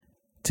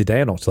Today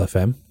on Octal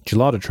FM,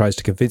 Gelada tries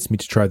to convince me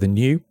to try the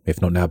new,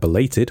 if not now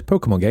belated,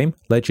 Pokemon game,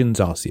 Legends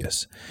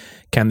Arceus.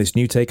 Can this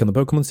new take on the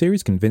Pokemon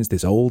series convince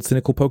this old,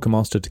 cynical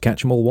Pokemaster to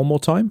catch them all one more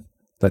time?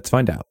 Let's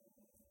find out.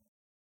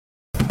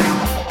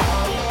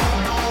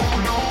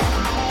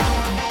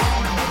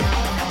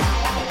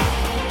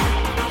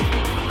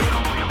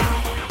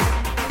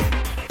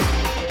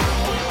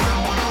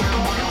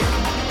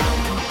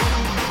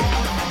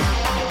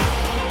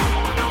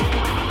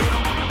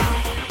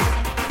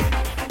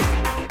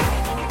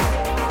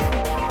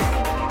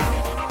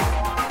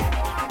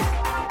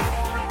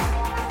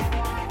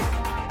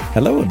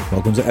 Hello and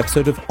welcome to an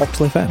episode of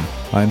Octal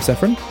FM. I'm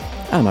Sephron.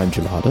 And I'm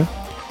Gelada.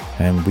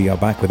 And we are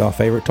back with our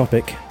favourite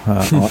topic,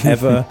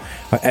 our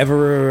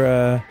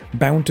ever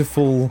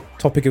bountiful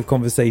topic of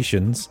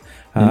conversations.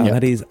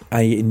 That is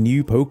a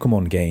new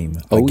Pokemon game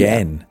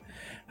again.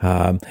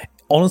 Yeah.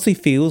 Honestly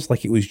feels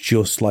like it was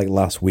just like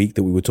last week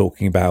that we were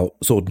talking about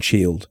Sword and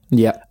Shield.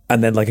 Yeah.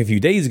 And then like a few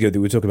days ago that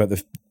we were talking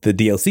about the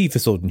DLC for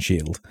Sword and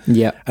Shield.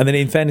 Yeah. And then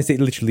in fairness, it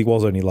literally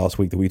was only last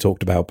week that we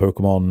talked about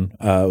Pokemon,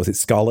 was it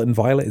Scarlet and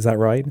Violet, is that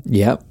right?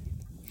 Yeah.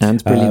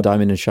 And Brilliant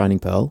Diamond and Shining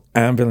Pearl.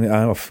 And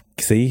Brilliant,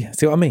 see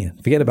what I mean?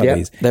 Forget about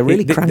these. They're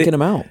really cranking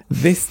them out.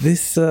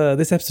 This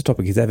episode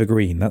topic is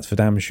evergreen, that's for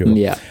damn sure.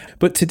 Yeah.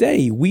 But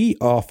today we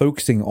are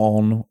focusing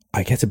on,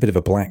 I guess, a bit of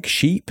a black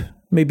sheep.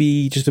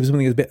 Maybe just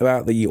something a bit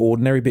about the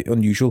ordinary, bit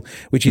unusual,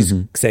 which is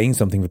saying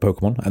something for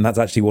Pokemon. And that's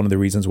actually one of the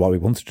reasons why we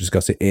want to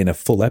discuss it in a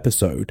full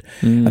episode.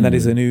 And that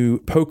is a new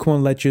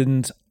Pokemon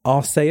Legend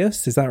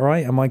Arceus. Is that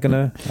right? Am I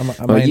annoying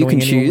anyone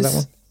with that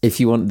one?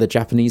 If you want the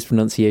Japanese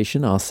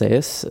pronunciation,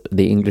 Arceus.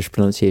 The English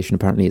pronunciation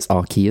apparently is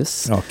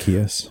Arceus.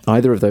 Arceus.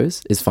 Either of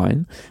those is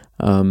fine.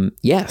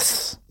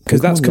 Yes. Because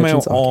that's come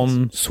out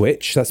on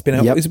Switch. That's been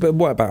out, it's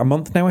about a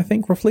month now, I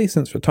think, roughly,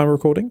 since the time of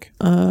recording?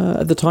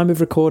 At the time of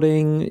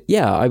recording,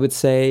 I would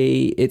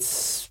say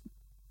it's,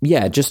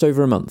 just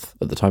over a month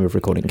at the time of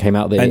recording. It came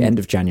out the end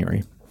of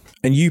January.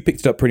 And you picked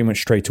it up pretty much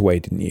straight away,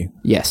 didn't you?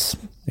 Yes.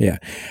 Yeah.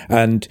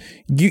 And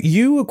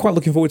you were quite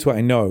looking forward to it,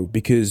 I know,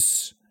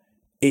 because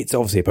it's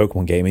obviously a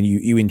Pokemon game, and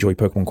you enjoy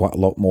Pokemon quite a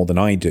lot more than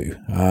I do.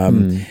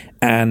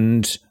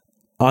 And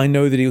I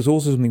know that it was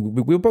also something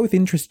we were both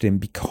interested in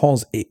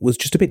because it was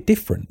just a bit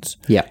different.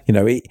 Yeah. You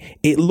know,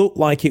 it looked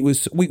like it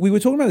was... We were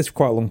talking about this for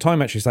quite a long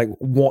time, actually. It's like,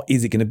 what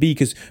is it going to be?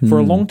 Because for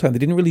a long time, they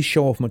didn't really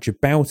show off much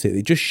about it.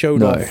 They just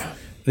showed off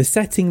the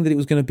setting that it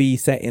was going to be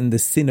set in the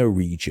Sinnoh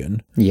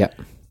region. Yeah.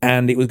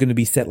 And it was going to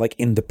be set like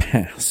in the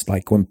past,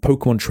 like when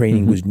Pokemon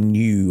training was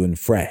new and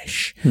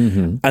fresh.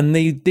 And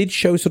they did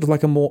show sort of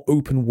like a more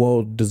open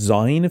world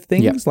design of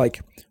things,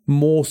 like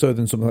more so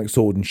than something like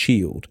Sword and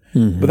Shield.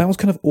 But that was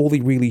kind of all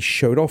they really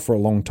showed off for a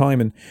long time.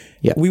 And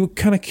we were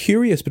kind of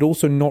curious, but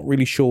also not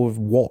really sure of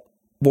what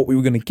we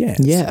were going to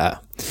get.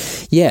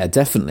 Yeah,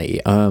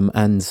 definitely.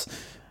 And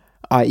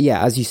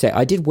as you say,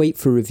 I did wait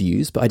for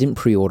reviews, but I didn't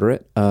pre-order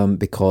it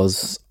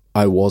because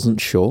I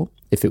wasn't sure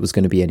if it was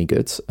going to be any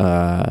good,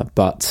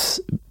 but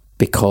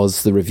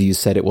because the reviews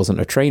said it wasn't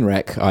a train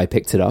wreck, I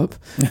picked it up.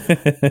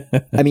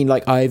 I mean,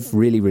 like, I've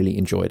really, really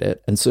enjoyed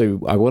it, and so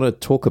I want to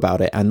talk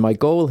about it, and my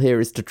goal here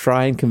is to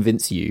try and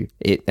convince you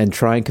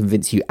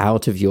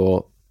out of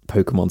your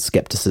Pokemon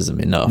skepticism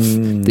enough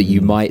that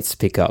you might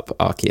pick up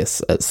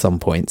Arceus at some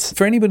point.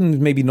 For anybody who's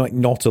maybe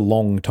not a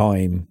long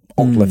time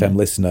Octal FM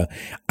listener,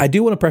 I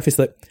do want to preface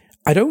that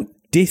I don't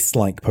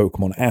dislike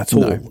Pokemon at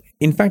all. No.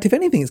 In fact, if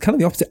anything, it's kind of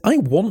the opposite. I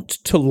want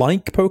to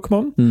like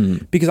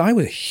Pokemon because I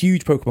was a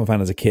huge Pokemon fan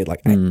as a kid.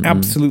 Like, I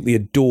absolutely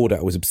adored it.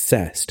 I was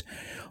obsessed.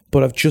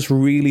 But I've just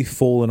really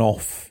fallen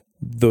off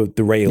the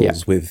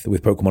rails with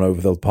Pokemon over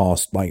the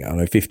past,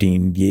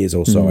 15 years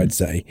or so, I'd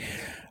say.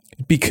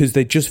 Because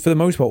they just, for the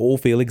most part, all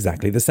feel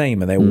exactly the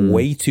same. And they're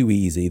way too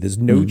easy. There's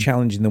no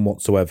challenge in them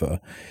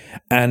whatsoever.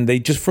 And they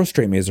just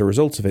frustrate me as a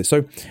result of it.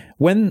 So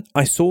when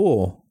I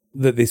saw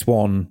that this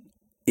one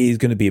is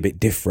going to be a bit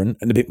different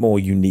and a bit more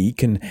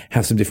unique and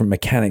have some different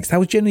mechanics, I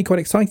was generally quite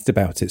excited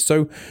about it.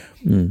 So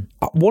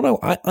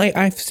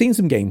I've seen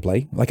some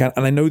gameplay,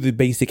 and I know the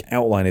basic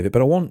outline of it,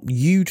 but I want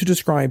you to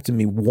describe to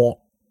me what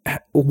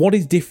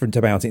is different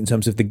about it in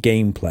terms of the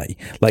gameplay,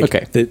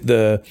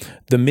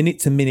 the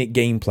minute-to-minute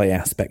gameplay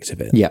aspect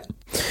of it. Yeah.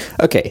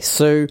 Okay,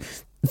 so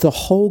the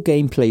whole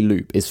gameplay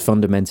loop is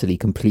fundamentally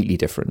completely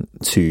different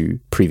to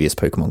previous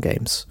Pokemon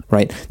games,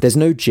 right? There's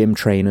no gym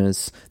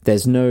trainers,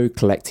 there's no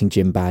collecting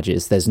gym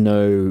badges, there's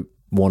no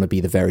want to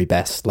be the very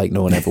best like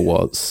no one ever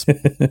was,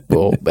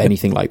 or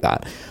anything like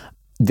that.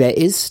 There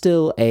is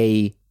still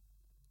a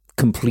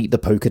complete the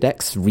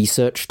Pokedex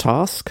research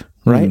task,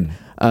 right?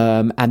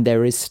 And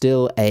there is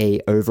still a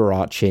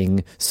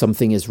overarching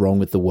something is wrong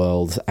with the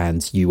world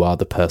and you are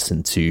the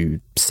person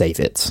to save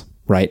it.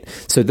 Right,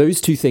 so those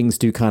two things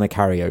do kind of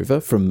carry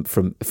over from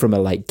a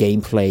like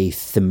gameplay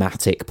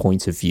thematic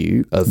point of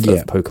view of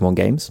Pokemon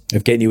games,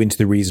 of getting you into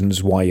the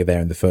reasons why you're there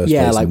in the first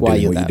place, like and why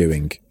doing what you're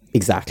doing.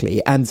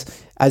 Exactly, and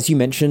as you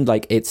mentioned,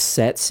 like it's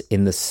set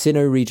in the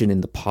Sinnoh region in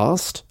the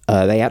past.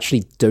 They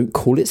actually don't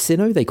call it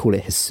Sinnoh; they call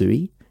it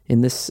Hisui in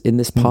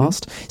this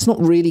past. It's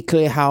not really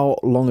clear how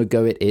long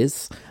ago it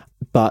is,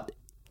 but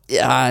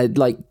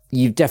like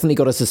you've definitely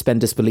got to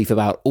suspend disbelief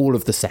about all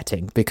of the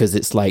setting, because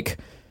it's like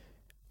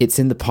it's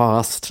in the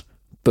past,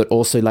 but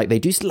also like they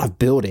do still have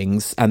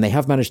buildings, and they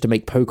have managed to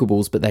make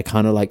Pokeballs, but they're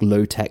kind of like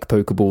low-tech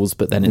Pokeballs.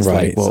 But then it's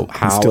like, well,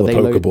 how still are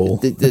they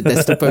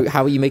Pokeball.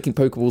 how are you making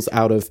Pokeballs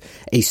out of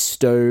a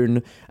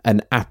stone,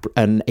 an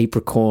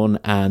apricorn,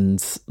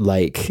 and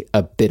like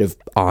a bit of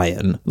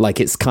iron? Like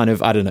it's kind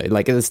of, I don't know,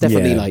 like it's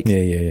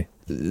definitely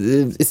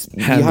It's,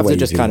 you have to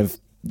just kind of,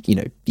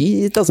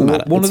 it doesn't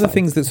matter. One of the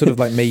things that sort of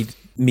like made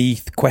me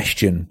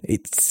question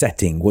its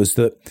setting was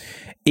that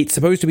it's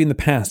supposed to be in the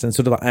past, and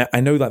sort of like, I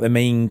know like the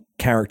main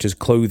character's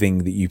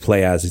clothing that you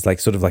play as is like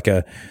sort of like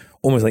a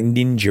almost like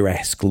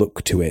ninja-esque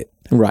look to it.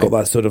 Right. Got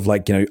that sort of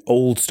like,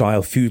 old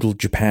style feudal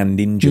Japan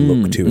ninja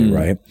look to it,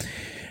 right?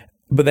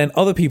 But then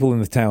other people in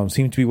the town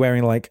seem to be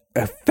wearing like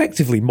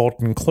effectively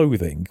modern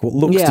clothing, what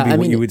looks to be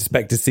what you would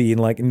expect to see in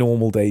like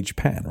normal day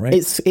Japan, right?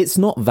 It's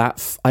not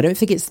that. I don't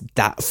think it's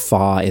that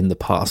far in the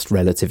past,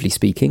 relatively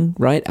speaking,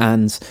 right?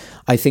 And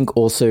I think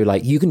also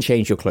like you can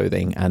change your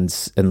clothing and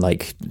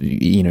like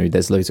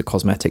there's loads of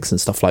cosmetics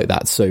and stuff like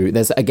that. So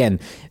there's, again,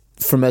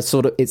 from a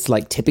sort of, it's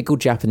like typical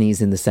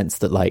Japanese in the sense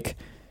that like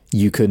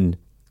you can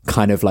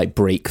kind of like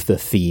break the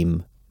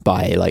theme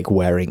by like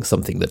wearing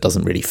something that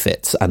doesn't really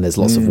fit, and there's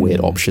lots of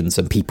weird options,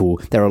 and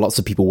there are lots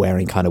of people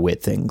wearing kind of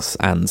weird things,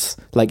 and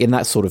like in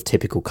that sort of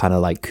typical kind of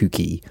like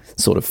kooky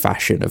sort of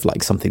fashion of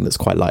like something that's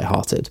quite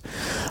lighthearted.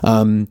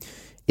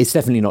 It's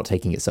definitely not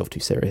taking itself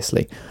too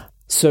seriously.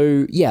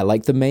 So yeah,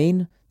 like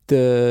the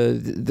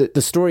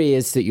story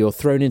is that you're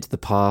thrown into the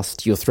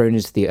past. You're thrown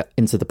into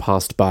the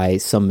past by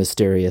some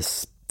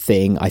mysterious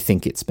thing. I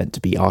think it's meant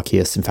to be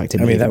Arceus. In fact,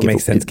 that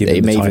makes sense.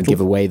 It may even give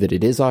away that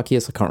it is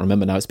Arceus. I can't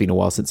remember now. It's been a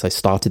while since I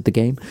started the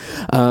game.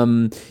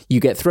 You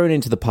get thrown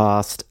into the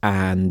past,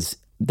 and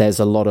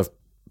there's a lot of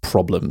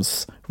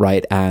problems,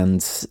 right?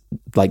 And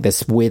like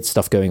there's weird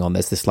stuff going on.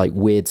 There's this like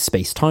weird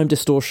space-time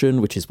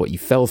distortion, which is what you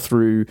fell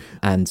through,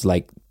 and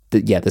like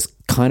there's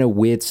kind of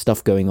weird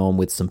stuff going on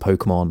with some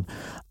Pokemon,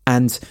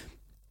 and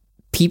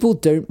people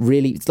don't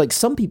really, it's like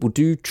some people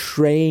do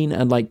train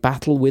and like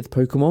battle with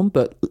Pokemon,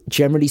 but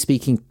generally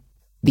speaking,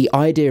 the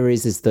idea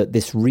is that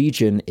this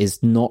region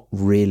has not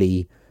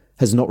really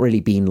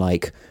been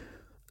like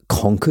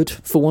conquered,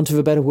 for want of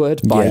a better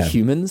word, by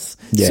humans.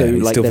 Yeah, so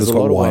like there's a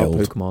lot of wild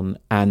Pokemon,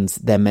 and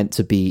they're meant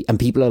to be, and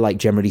people are like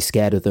generally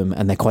scared of them,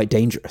 and they're quite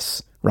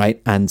dangerous,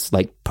 right? And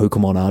like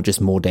Pokemon are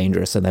just more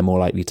dangerous, and they're more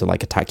likely to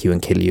like attack you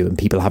and kill you, and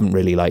people haven't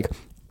really like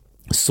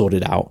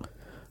sorted out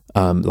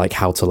like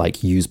how to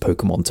like use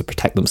Pokemon to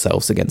protect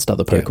themselves against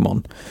other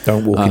Pokemon.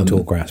 Don't walk in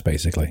tall grass,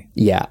 basically.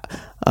 Yeah,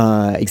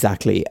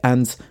 exactly.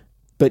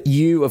 But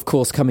you, of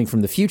course, coming from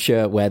the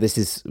future where this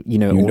is,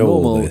 all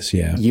normal,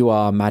 you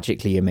are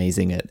magically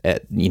amazing at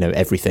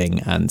everything,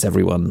 and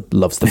everyone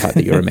loves the fact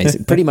that you're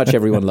amazing. Pretty much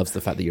everyone loves the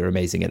fact that you're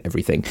amazing at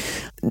everything.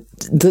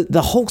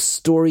 The whole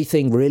story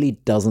thing really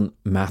doesn't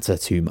matter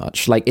too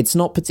much. Like, it's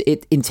not,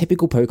 in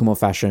typical Pokemon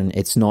fashion,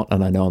 it's not,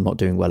 and I know I'm not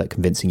doing well at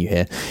convincing you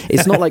here,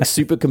 it's not like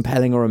super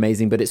compelling or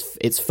amazing, but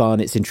it's fun,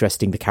 it's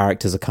interesting, the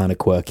characters are kind of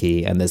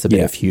quirky, and there's a bit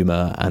of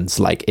humor, and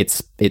like,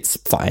 it's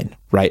fine,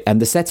 right?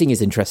 And the setting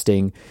is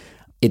interesting.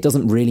 It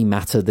doesn't really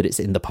matter that it's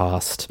in the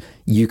past.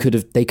 They could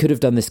have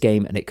done this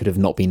game and it could have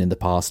not been in the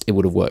past. It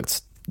would have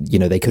worked.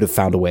 They could have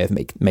found a way of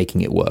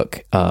making it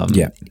work.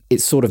 It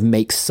sort of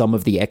makes some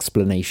of the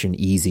explanation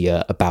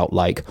easier about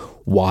like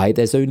why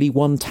there's only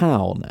one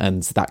town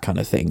and that kind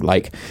of thing.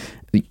 Like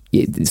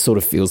it sort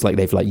of feels like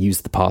they've like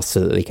used the past so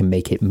that they can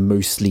make it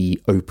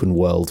mostly open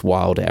world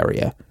wild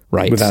area,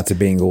 right? Without it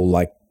being all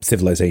like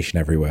civilization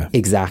everywhere.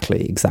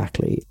 Exactly.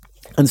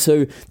 And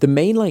so the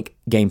main like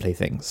gameplay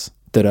things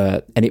that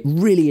are, and it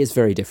really is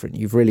very different.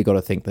 You've really got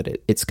to think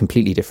that it's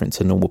completely different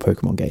to normal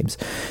Pokemon games.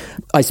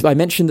 I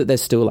mentioned that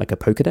there's still like a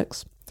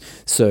Pokedex.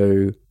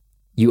 So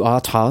you are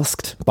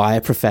tasked by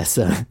a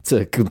professor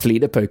to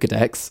complete a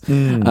Pokedex.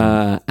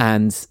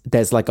 And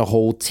there's like a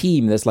whole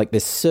team. There's like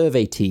this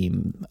survey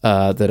team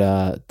that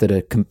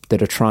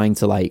are trying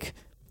to like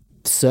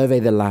survey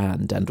the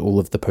land and all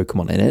of the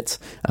Pokemon in it.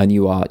 And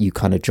you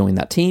kind of join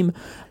that team.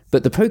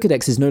 But the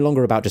Pokedex is no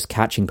longer about just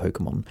catching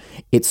Pokemon.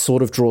 It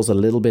sort of draws a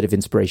little bit of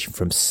inspiration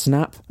from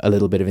Snap, a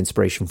little bit of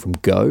inspiration from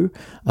Go,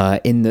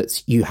 in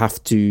that you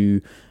have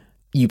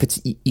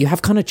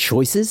kind of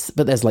choices,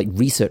 but there's like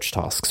research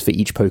tasks for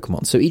each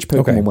Pokemon. So each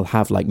Pokemon will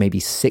have like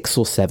maybe 6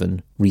 or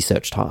 7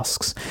 research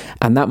tasks.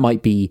 And that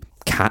might be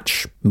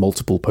catch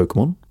multiple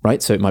Pokemon,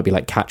 right? So it might be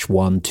like catch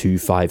 1, 2,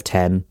 5,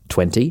 10,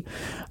 20.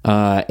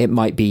 It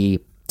might be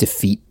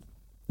defeat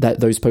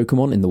those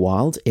Pokemon in the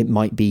wild. It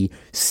might be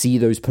see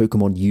those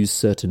Pokemon use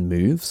certain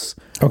moves.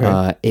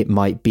 It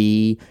might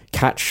be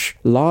catch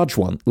large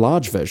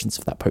versions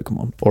of that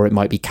Pokemon, or it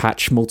might be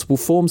catch multiple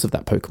forms of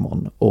that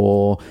Pokemon,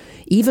 or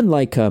even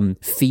like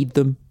feed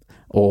them.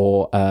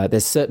 Or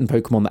there's certain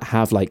Pokemon that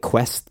have like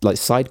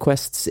side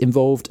quests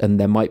involved, and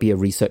there might be a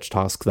research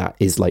task that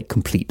is like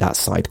complete that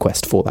side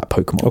quest for that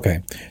Pokemon.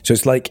 Okay, so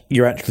it's like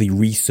you're actually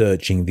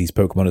researching these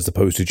Pokemon as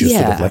opposed to just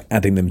sort of like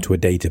adding them to a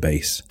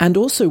database. And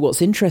also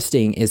what's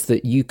interesting is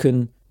that you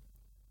can,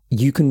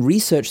 you can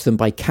research them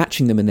by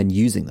catching them and then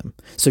using them.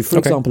 So, for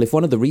example, if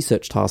one of the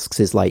research tasks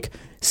is like,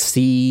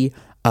 see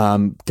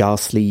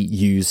Ghastly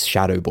use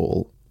Shadow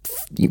Ball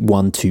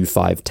 1, 2,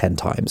 5, 10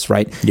 times,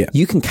 right? Yeah.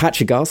 You can catch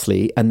a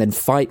Ghastly and then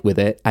fight with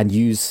it and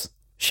use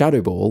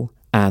Shadow Ball,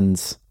 and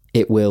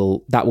that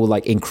will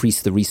like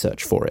increase the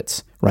research for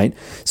it, right?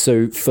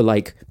 So for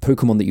like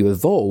Pokemon that you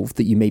evolve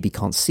that you maybe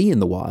can't see in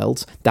the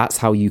wild, that's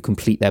how you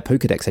complete their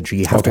Pokedex entry.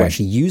 You have to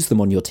actually use them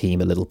on your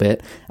team a little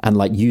bit and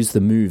like use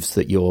the moves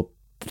that you're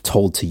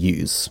told to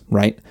use,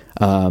 right?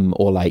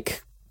 Or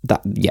like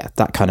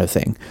that kind of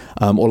thing.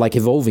 Or like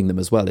evolving them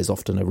as well is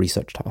often a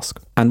research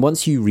task. And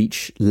once you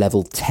reach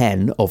level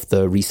 10 of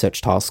the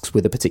research tasks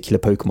with a particular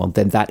Pokemon,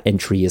 then that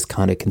entry is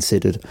kind of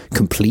considered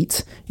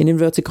complete, in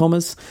inverted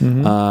commas.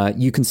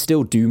 You can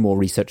still do more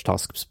research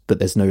tasks, but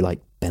there's no like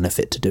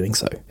benefit to doing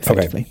so,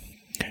 effectively.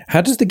 Okay.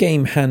 How does the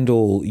game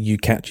handle you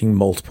catching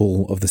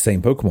multiple of the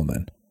same Pokemon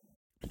then?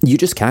 You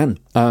just can.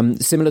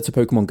 Similar to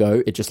Pokemon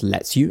Go, it just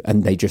lets you,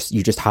 and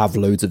you just have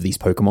loads of these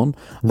Pokemon.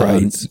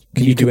 Right.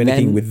 Can you do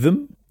anything with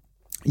them?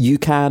 You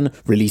can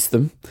release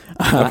them.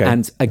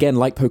 And again,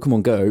 like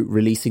Pokemon Go,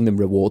 releasing them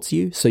rewards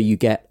you. So you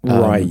get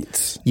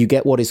you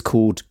get what is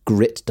called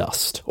grit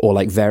dust, or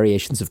like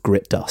variations of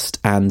grit dust.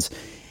 And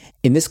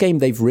in this game,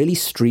 they've really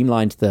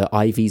streamlined the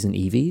IVs and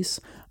EVs.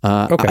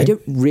 I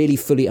don't really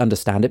fully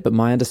understand it, but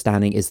my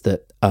understanding is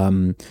that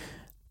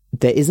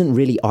there isn't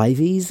really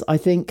IVs, I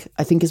think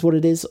is what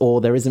it is,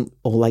 or there isn't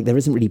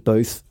really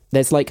both.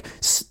 There's like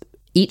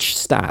each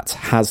stat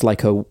has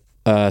like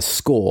a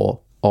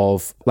score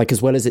of like,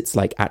 as well as its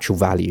like actual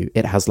value,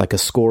 it has like a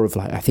score of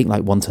like, I think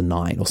like 1 to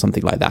 9 or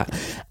something like that.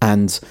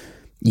 And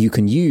you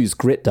can use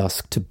Grit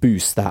Dust to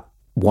boost that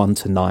 1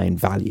 to 9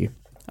 value.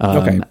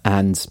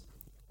 And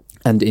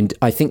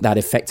I think that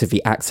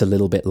effectively acts a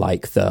little bit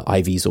like the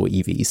IVs or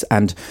EVs.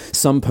 And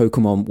some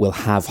Pokemon will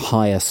have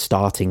higher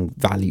starting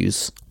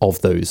values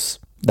of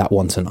that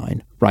 1 to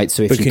 9, right?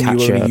 So if you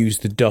only use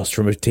the dust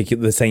from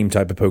the same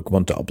type of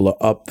Pokemon to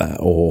up that,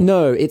 or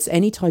no, it's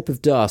any type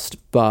of dust,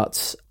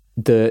 but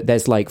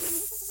there's like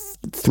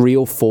 3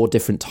 or 4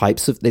 different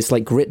types of. There's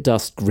like Grit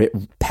Dust, Grit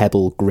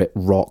Pebble, Grit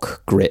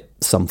Rock, Grit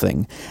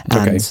something,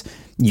 and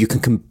you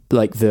can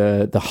like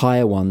the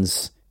higher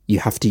ones you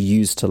have to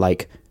use to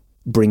like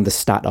bring the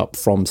stat up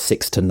from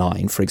 6 to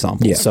 9, for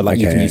example. Yeah, so like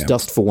you can use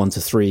Dust for 1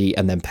 to 3,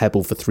 and then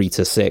Pebble for 3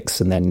 to 6,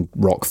 and then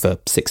Rock for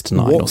 6 to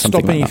 9. What's or something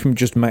stopping like you from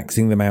just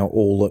maxing them out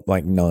all at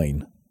like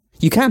 9?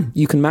 You can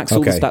max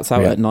all the stats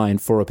out at 9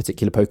 for a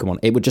particular Pokemon.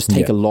 It would just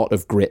take a lot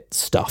of grit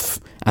stuff,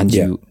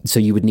 and so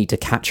you would need to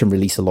catch and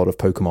release a lot of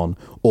Pokemon,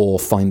 or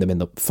find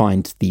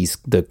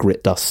the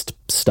Grit Dust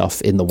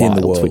stuff in the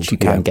wild, which you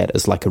can get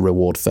as like a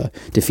reward for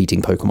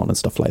defeating Pokemon and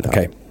stuff like that.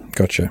 Okay,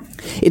 gotcha.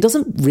 It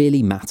doesn't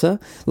really matter,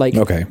 like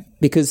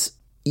because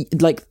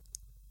like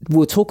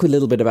we'll talk a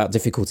little bit about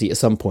difficulty at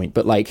some point,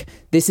 but like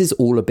this is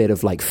all a bit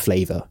of like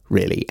flavor,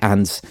 really.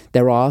 And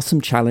there are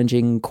some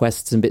challenging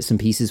quests and bits and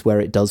pieces where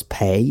it does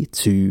pay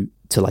to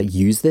like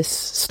use this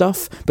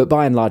stuff, but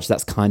by and large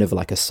that's kind of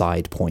like a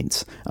side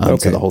point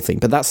to the whole thing.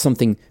 But that's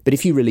something. But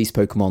if you release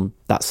Pokemon,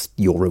 that's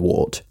your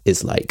reward,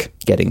 is like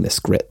getting this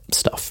grit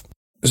stuff.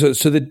 So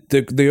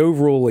the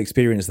overall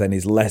experience then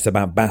is less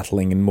about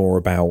battling and more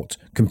about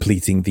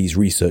completing these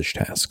research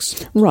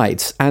tasks.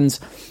 Right, and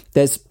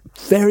there's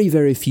very,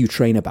 very few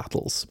trainer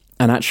battles.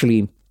 And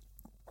actually,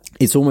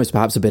 it's almost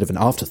perhaps a bit of an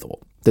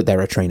afterthought that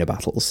there are trainer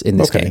battles in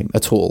this game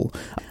at all.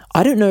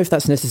 I don't know if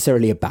that's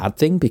necessarily a bad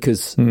thing,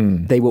 because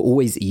they were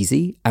always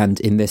easy,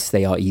 and in this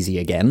they are easy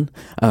again.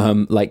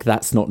 Like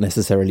that's not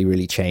necessarily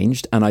really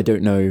changed, and I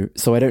don't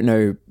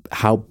know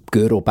how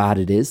good or bad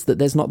it is that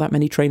there's not that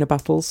many trainer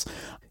battles.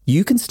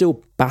 You can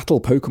still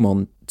battle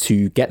Pokemon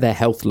to get their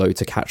health low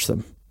to catch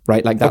them,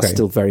 right? Like that's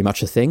still very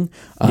much a thing.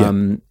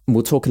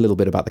 We'll talk a little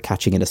bit about the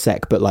catching in a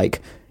sec, but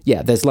like,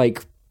 yeah,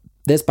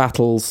 there's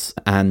battles,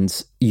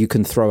 and you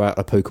can throw out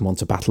a Pokemon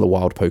to battle a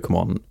wild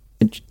Pokemon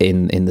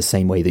in the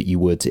same way that you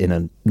would in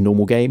a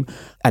normal game.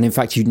 And in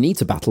fact, you need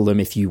to battle them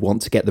if you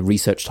want to get the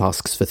research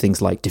tasks for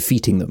things like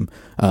defeating them,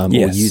 or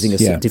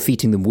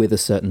defeating them with a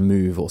certain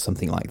move or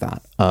something like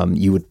that.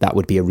 That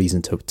would be a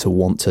reason to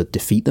want to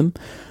defeat them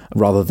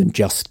rather than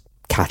just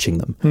catching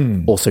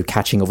them. Also,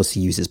 catching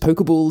obviously uses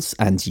Pokeballs,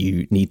 and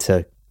you need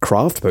to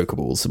craft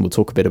Pokeballs, and we'll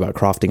talk a bit about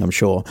crafting, I'm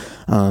sure.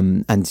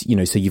 And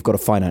so you've got a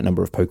finite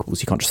number of Pokeballs.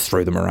 You can't just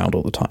throw them around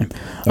all the time.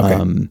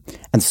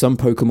 And some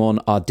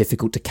Pokemon are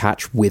difficult to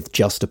catch with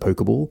just a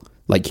Pokeball.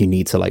 Like you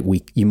need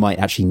to you might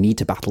actually need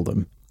to battle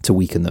them to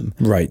weaken them.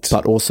 Right.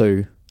 But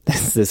also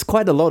there's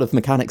quite a lot of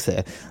mechanics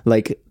here.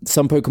 Like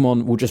some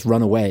Pokemon will just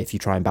run away if you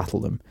try and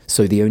battle them.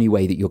 So the only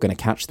way that you're going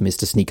to catch them is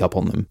to sneak up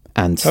on them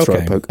and try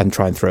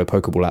and throw a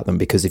Pokeball at them.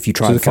 Because if you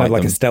try and fight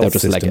them, a stealth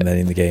system then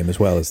in the game as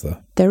well, is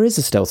there? There is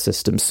a stealth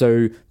system.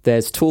 So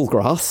there's tall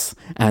grass,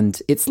 and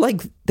it's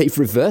like they've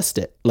reversed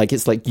it. Like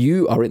it's like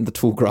you are in the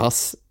tall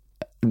grass,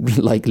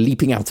 like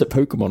leaping out at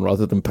Pokemon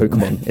rather than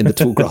Pokemon in the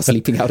tall grass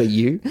leaping out at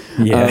you,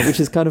 which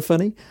is kind of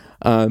funny.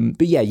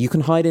 But yeah, you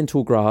can hide in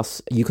tall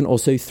grass. You can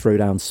also throw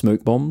down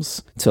smoke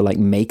bombs to like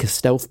make a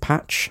stealth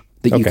patch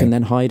that you can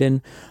then hide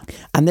in.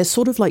 And there's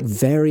sort of like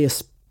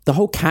various... The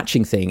whole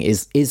catching thing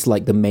is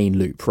like the main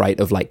loop, right?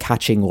 Of like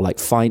catching or like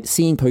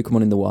seeing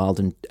Pokemon in the wild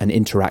and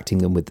interacting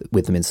them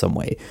with them in some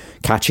way.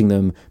 Catching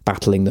them,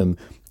 battling them.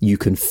 You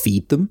can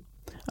feed them,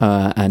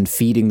 and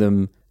feeding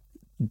them,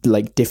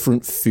 like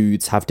different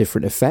foods have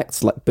different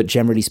effects. Like, but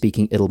generally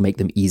speaking, it'll make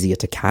them easier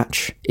to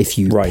catch if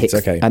you pick.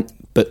 Okay.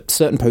 But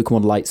certain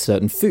Pokemon like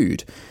certain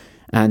food,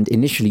 and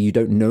initially you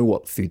don't know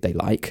what food they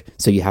like,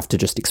 so you have to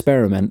just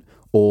experiment.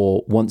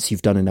 Or once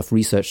you've done enough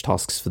research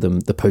tasks for them,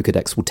 the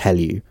Pokedex will tell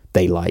you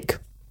they like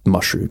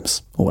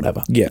mushrooms or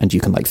whatever. Yeah. And you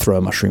can like throw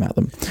a mushroom at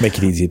them. Make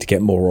it easier to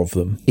get more of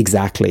them.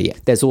 Exactly.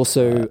 There's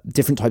also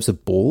different types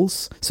of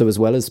balls. So as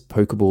well as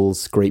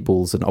Pokeballs, Great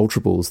Balls, and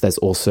Ultra Balls, there's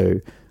also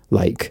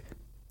like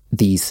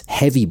these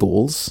heavy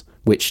balls,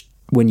 which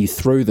when you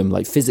throw them,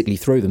 like physically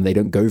throw them, they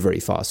don't go very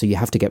far. So you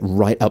have to get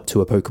right up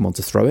to a Pokemon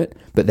to throw it,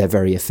 but they're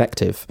very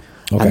effective.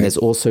 Okay. And there's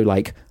also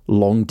like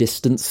long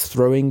distance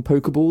throwing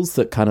Pokeballs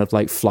that kind of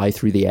like fly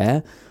through the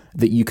air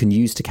that you can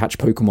use to catch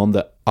Pokemon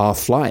that are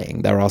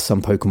flying. There are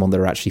some Pokemon that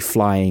are actually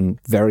flying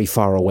very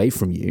far away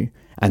from you,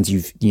 and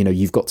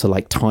you've got to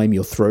like time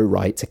your throw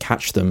right to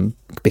catch them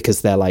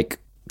because they're like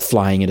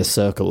flying in a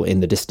circle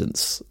in the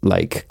distance,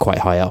 like quite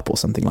high up or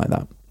something like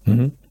that.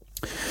 Mm-hmm.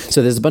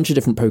 So there's a bunch of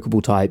different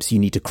Pokeball types. You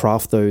need to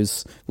craft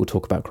those. We'll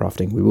talk about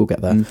crafting. We will get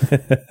there.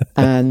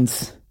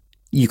 And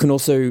you can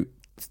also,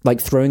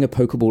 like, throwing a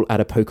Pokeball at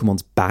a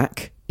Pokemon's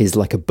back is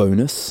like a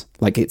bonus.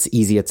 Like, it's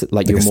easier to,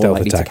 like you're more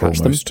likely to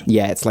catch almost. Them.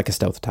 Yeah, it's like a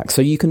stealth attack.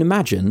 So you can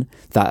imagine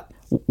that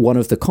one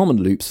of the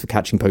common loops for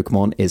catching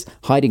Pokemon is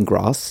hide in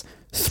grass,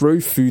 throw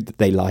food that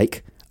they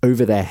like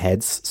over their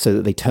heads so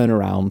that they turn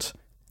around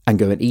and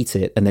go and eat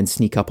it, and then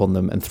sneak up on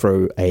them and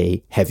throw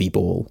a heavy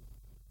ball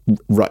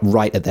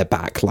right at their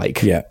back,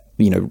 like, when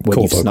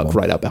cool you've snuck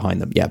right up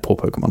behind them. Yeah, poor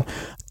Pokemon.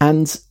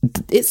 And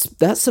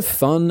that's a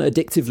fun,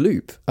 addictive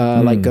loop.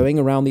 Like going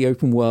around the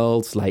open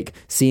world, like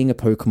seeing a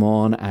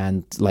Pokemon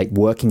and like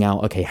working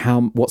out, okay,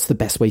 what's the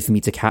best way for me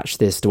to catch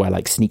this? Do I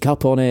like sneak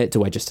up on it?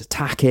 Do I just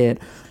attack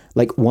it?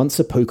 Like once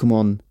a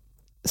Pokemon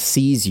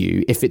sees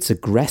you, if it's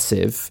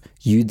aggressive,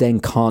 you then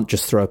can't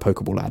just throw a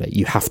Pokeball at it.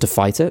 You have to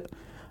fight it.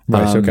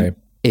 Right, okay.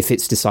 If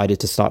it's decided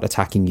to start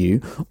attacking you,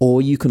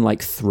 or you can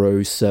like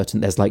throw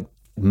there's like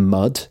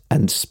mud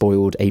and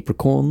spoiled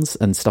apricorns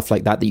and stuff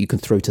like that you can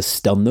throw to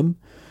stun them.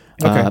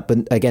 Okay.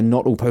 But again,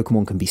 not all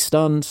Pokemon can be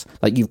stunned.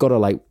 Like you've got to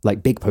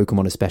like big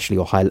Pokemon especially,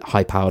 or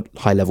high-powered,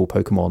 high-level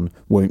Pokemon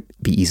won't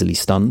be easily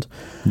stunned.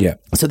 Yeah.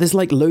 So there's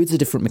like loads of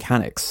different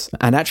mechanics.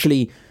 And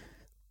actually,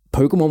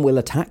 Pokemon will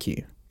attack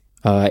you.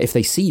 If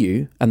they see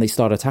you and they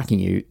start attacking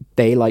you,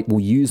 they like will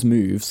use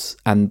moves,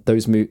 and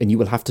and you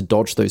will have to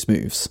dodge those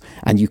moves.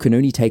 And you can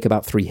only take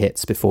about 3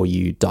 hits before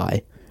you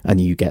die,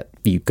 and you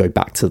go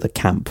back to the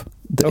camp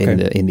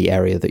in the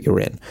area that you're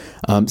in.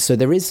 So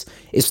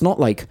it's not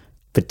like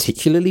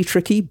particularly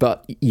tricky,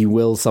 but you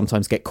will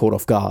sometimes get caught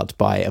off guard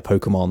by a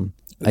Pokemon,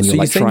 and you're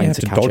like trying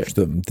to catch dodge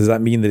them. Does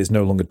that mean that it's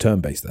no longer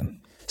turn-based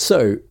then?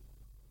 So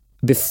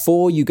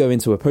before you go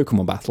into a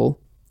Pokemon battle,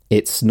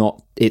 it's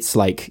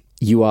like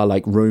you are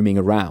like roaming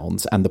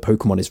around, and the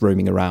Pokemon is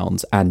roaming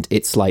around, and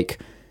it's like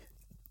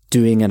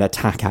doing an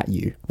attack at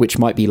you, which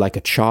might be like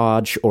a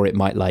charge, or it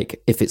might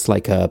like, if it's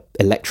like a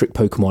electric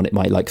Pokemon, it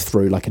might like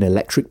throw like an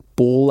electric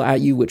ball at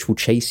you, which will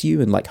chase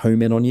you and like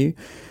home in on you.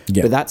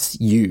 Yeah. But that's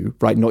you,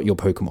 right? Not your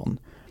Pokemon.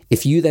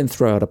 If you then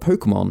throw out a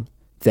Pokemon,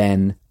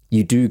 then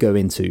you do go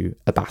into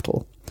a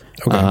battle.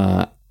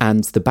 Okay.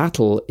 And the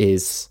battle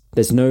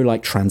there's no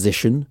like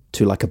transition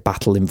to like a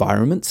battle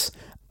environment.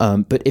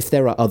 But if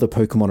there are other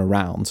Pokemon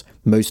around,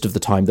 most of the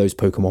time those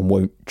Pokemon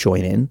won't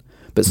join in.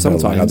 But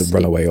sometimes they'll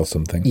run away or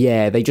something.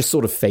 Yeah, they just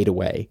sort of fade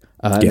away,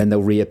 and then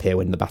they'll reappear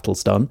when the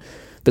battle's done.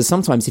 But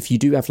sometimes if you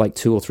do have like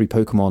 2 or 3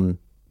 Pokemon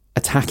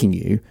attacking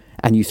you,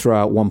 and you throw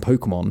out one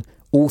Pokemon,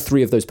 all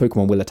 3 of those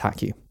Pokemon will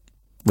attack you.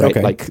 Right?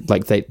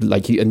 Okay.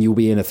 And you'll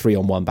be in a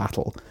 3-on-1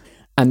 battle.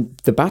 And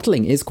the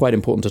battling is quite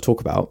important to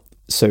talk about.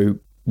 So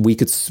we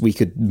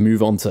could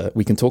move on to,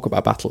 we can talk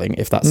about battling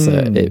if that's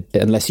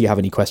unless you have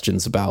any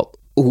questions about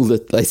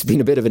it's been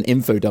a bit of an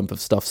info dump of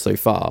stuff so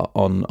far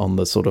on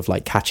the sort of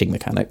like catching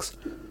mechanics.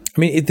 I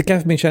mean, the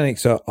catching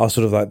mechanics are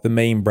sort of like the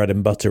main bread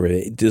and butter in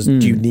it. Do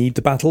you need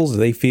the battles? Do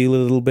they feel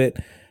a little bit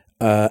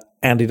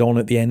added on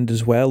at the end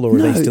as well, or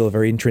are they still a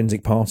very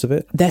intrinsic part of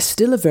it? They're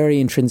still a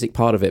very intrinsic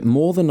part of it,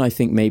 more than I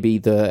think maybe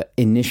the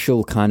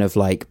initial kind of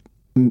like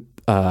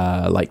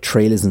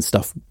trailers and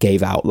stuff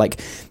gave out. Like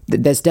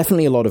there's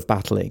definitely a lot of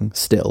battling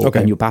still,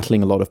 and you're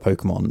battling a lot of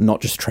Pokemon,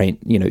 not just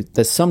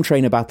there's some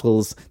trainer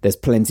battles, there's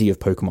plenty of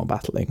Pokemon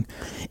battling,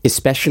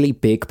 especially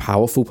big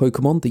powerful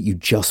Pokemon that you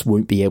just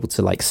won't be able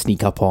to like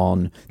sneak up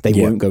on. They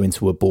won't go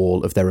into a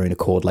ball of their own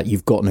accord. Like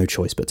you've got no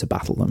choice but to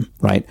battle them,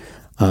 right?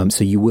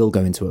 So you will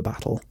go into a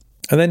battle.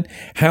 And then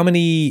how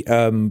many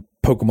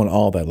Pokemon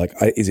are there? Like,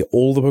 is it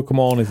all the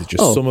Pokemon? Is it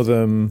just some of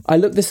them? I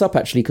looked this up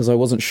actually because I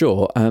wasn't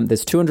sure.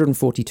 There's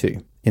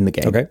 242 in the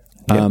game. Okay.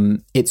 Yeah.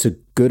 It's a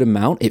good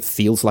amount. It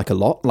feels like a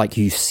lot. Like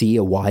you see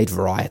a wide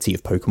variety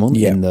of Pokemon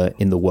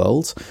in the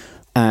world.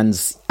 and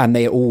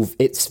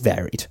it's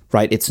varied,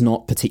 right? It's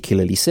not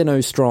particularly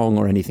Sinnoh strong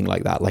or anything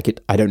like that. Like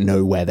I don't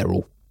know where they're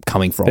all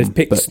coming from. They've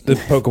picked the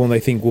Pokemon they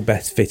think will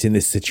best fit in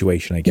this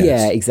situation, I guess.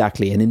 Yeah,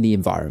 exactly. And in the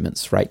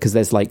environments, right? Because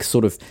there's like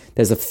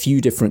there's a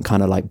few different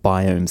kind of like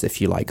biomes,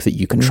 if you like, that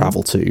you can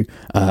travel to.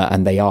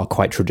 And they are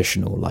quite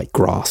traditional, like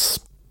grass,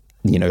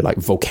 like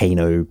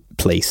volcano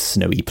place,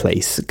 snowy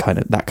place,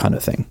 that kind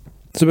of thing.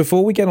 So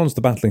before we get onto the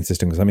battling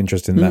system, because I'm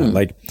interested in that,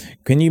 like,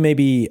 can you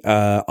maybe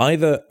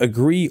either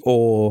agree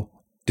or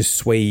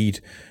dissuade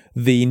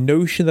the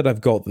notion that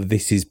I've got that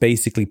this is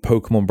basically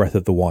Pokemon Breath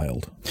of the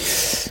Wild?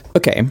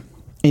 Okay.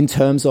 In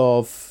terms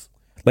of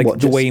like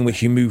the way in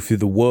which you move through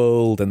the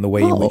world and the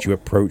way in which you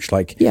approach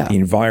the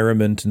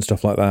environment and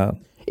stuff like that.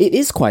 It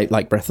is quite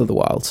like Breath of the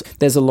Wild.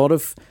 There's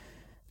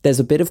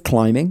a bit of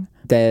climbing.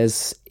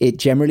 It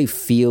generally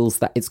feels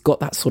that it's got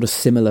that sort of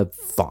similar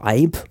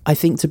vibe, I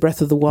think, to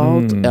Breath of the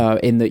Wild,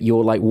 in that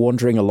you're like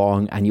wandering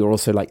along and you're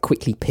also like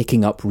quickly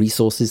picking up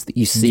resources that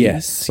you see.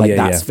 Yes.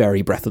 That's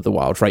very Breath of the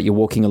Wild, right? You're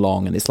walking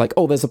along and it's like,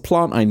 oh, there's a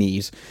plant I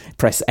need.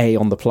 Press A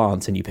on the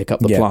plant and you pick up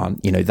the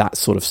plant. That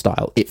sort of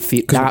style.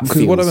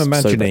 Because what I'm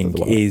imagining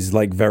is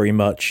like very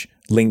much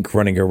Link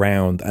running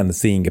around and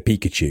seeing a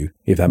Pikachu,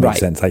 if that makes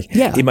sense. Like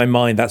in my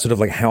mind, that's sort of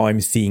like how I'm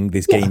seeing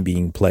this game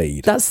being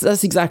played. That's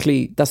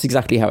exactly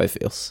how it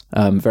feels.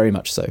 Very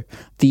much so.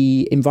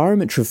 The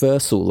environment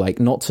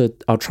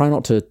traversal, I'll try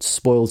not to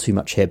spoil too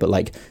much here, but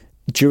like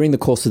during the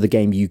course of the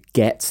game, you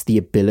get the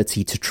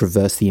ability to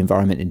traverse the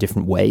environment in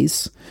different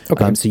ways.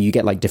 Okay. So you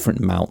get like different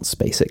mounts,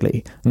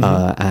 basically.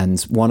 And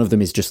one of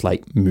them is just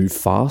like move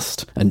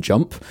fast and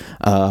jump.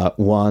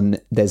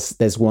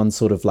 There's one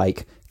sort of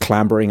like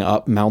clambering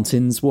up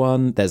mountains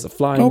one. There's a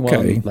flying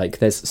one. Like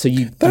that's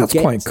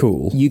quite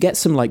cool. You get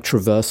some like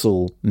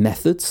traversal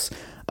methods.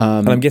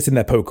 And I'm guessing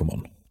they're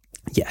Pokemon.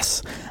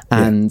 Yes.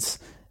 And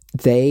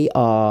they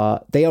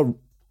are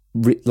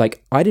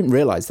like, I didn't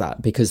realize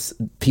that because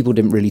people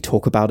didn't really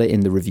talk about it in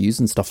the reviews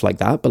and stuff like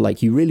that, but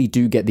like you really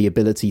do get the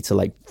ability to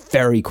like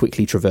very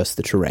quickly traverse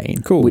the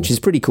terrain, which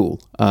is pretty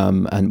cool.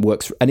 And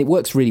it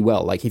works really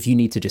well. Like if you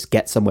need to just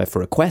get somewhere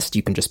for a quest,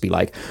 you can just be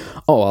like,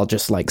 oh, I'll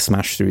just like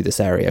smash through this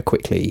area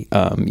quickly,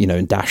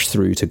 and dash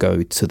through to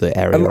go to the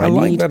area I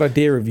like need. that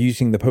idea of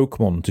using the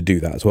Pokemon to do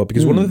that as well,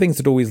 because one of the things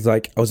that always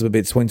I was a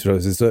bit disappointed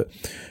with is that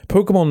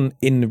Pokemon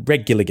in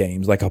regular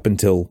games, like up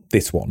until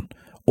this one,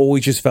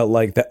 always just felt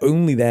like they're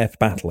only there for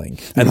battling,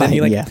 and then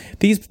you're like,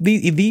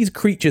 these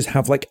creatures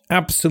have like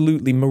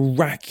absolutely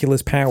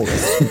miraculous powers,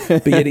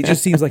 but yet it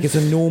just seems like it's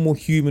a normal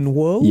human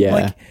world.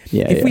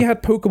 If we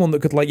had Pokemon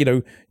that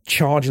could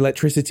charge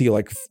electricity or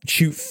like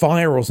shoot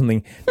fire or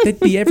something, they'd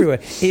be everywhere.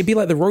 It'd be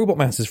like the Robot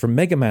Masters from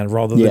Mega Man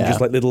rather than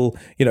just like little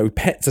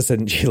pets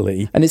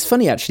essentially. And it's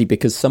funny actually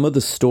because some of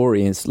the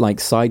story is like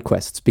side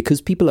quests,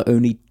 because people are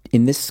only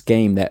in this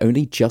game, they're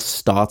only just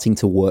starting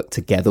to work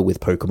together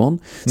with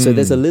Pokemon. So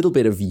there's a little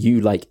bit of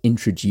you like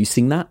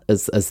introducing that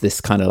as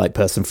this kind of like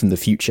person from the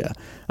future,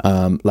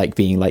 like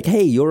being like,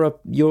 hey,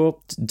 you're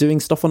doing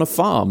stuff on a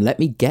farm. Let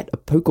me get a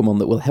Pokemon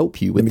that will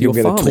help you with your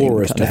farming. You'll get a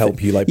Taurus to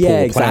help you like pull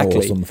a plow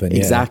or something.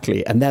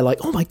 Exactly. And they're like,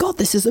 oh my God,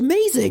 this is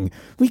amazing.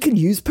 We can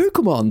use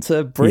Pokemon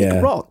to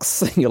break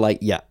rocks. And you're like,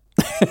 yeah.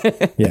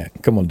 Yeah,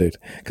 come on, dude.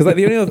 Because like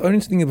the only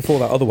thing before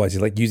that otherwise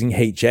is like using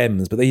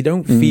HMs, but you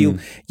don't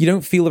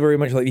feel very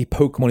much like the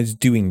Pokemon is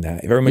doing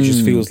that. It very much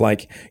just feels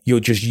like you're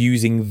just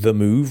using the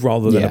move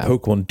rather than a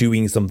Pokemon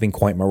doing something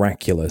quite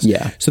miraculous.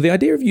 Yeah. So the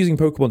idea of using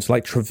Pokemon to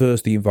like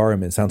traverse the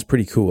environment sounds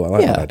pretty cool. I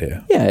like that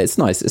idea. Yeah, it's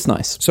nice. It's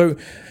nice. So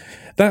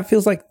that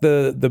feels like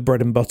the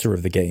bread and butter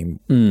of the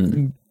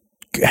game.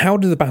 How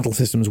do the battle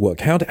systems work?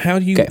 How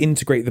do you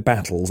integrate the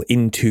battles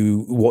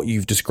into what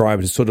you've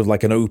described as sort of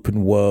like an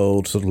open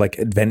world, sort of like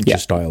adventure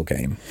style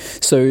game?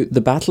 So the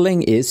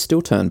battling is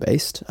still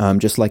turn-based,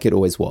 just like it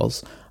always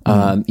was.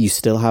 You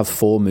still have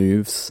 4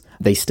 moves.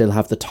 They still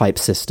have the type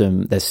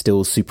system. They're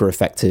still super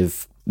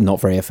effective,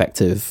 not very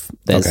effective.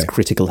 There's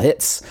critical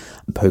hits.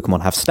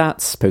 Pokemon have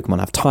stats.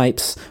 Pokemon have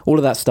types. All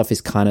of that stuff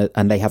is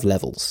and they have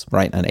levels,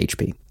 right? And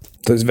HP.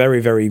 So it's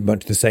very, very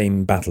much the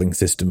same battling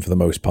system for the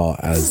most part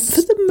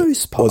as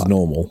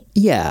normal.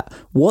 Yeah.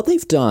 What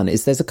they've done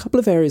is there's a couple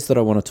of areas that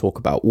I want to talk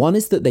about. One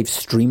is that they've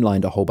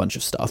streamlined a whole bunch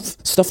of stuff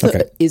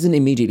that isn't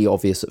immediately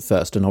obvious at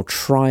first, and I'll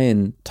try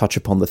and touch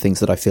upon the things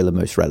that I feel are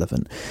most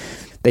relevant.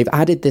 They've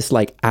added this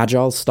like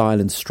agile style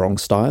and strong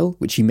style,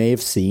 which you may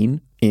have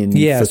seen in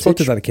footage. I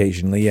spotted that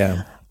occasionally,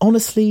 yeah.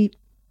 Honestly,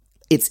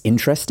 it's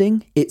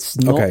interesting. It's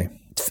not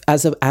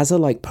as a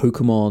like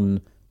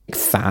Pokemon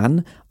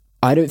fan,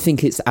 I don't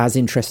think it's as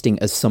interesting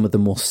as some of the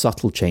more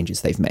subtle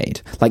changes they've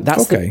made. Like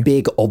that's the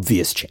big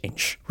obvious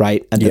change,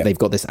 right? And that they've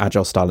got this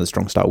agile style and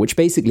strong style, which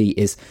basically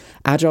is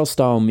agile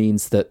style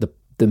means that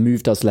the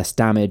move does less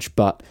damage,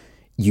 but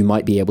you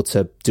might be able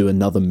to do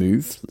another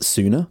move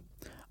sooner.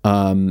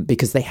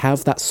 Because they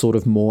have that sort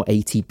of more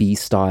ATB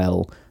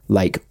style,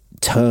 like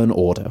turn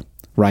order,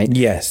 right?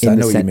 Yes, I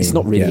know what you mean. It's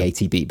not really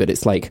ATB, but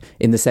it's like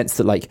in the sense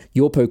that like if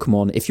your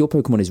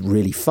Pokemon is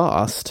really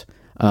fast,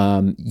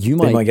 You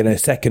They might get a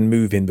second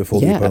move in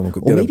before the opponent,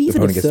 or maybe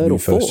even a gets to third or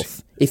move first.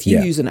 fourth. If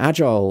you use an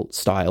agile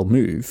style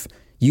move,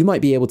 you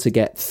might be able to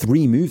get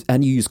 3 moves,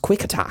 and you use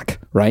quick attack,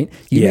 right?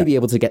 You may be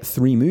able to get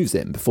 3 moves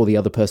in before the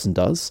other person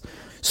does.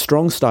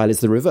 Strong style is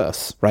the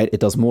reverse, right?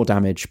 It does more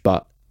damage,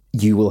 but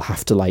you will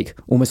have to like,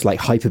 almost like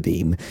hyper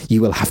beam,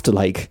 you will have to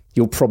like,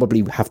 you'll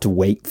probably have to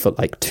wait for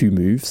like 2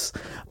 moves.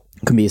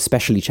 It can be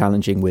especially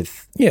challenging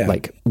with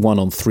like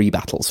 1-on-3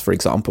 battles, for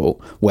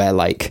example, where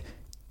like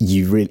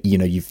you really,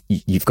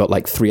 you've got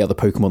like 3 other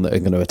Pokemon that are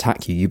going to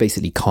attack you. You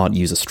basically can't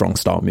use a strong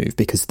style move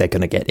because they're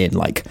going to get in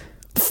like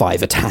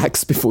 5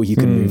 attacks before you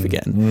can move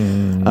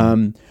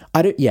again.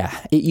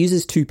 It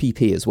uses 2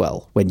 PP as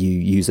well when you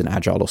use an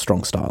agile or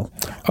strong style.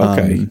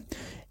 Okay.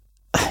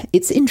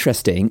 It's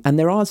interesting, and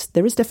there is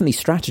definitely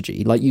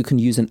strategy. Like you can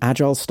use an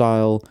agile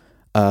style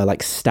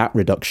like stat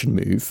reduction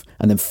move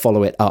and then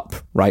follow it up,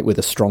 right, with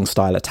a strong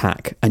style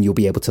attack, and you'll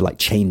be able to like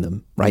chain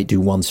them, right?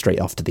 Do one straight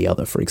after the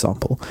other, for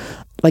example.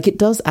 Like it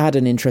does add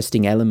an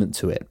interesting element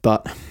to it,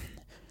 but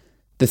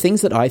the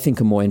things that I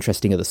think are more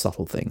interesting are the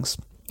subtle things.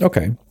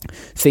 Okay.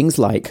 Things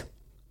like,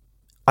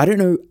 I don't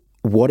know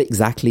what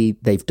exactly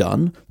they've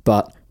done,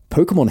 but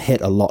Pokemon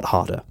hit a lot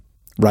harder,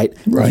 right?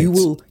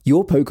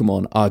 Your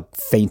Pokemon are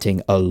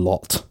fainting a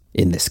lot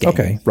in this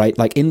game, right?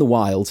 Like in the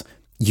wild,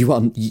 you are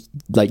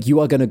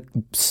going to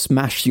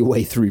smash your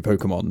way through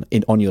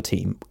Pokemon on your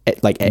team,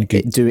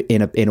 do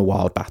it in a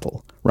wild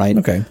battle, right?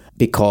 Okay.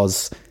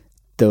 Because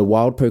the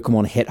wild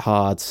Pokemon hit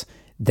hard.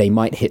 They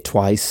might hit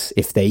twice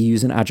if they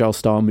use an agile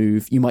style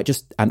move. You might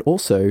and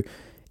also,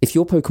 if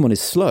your Pokemon is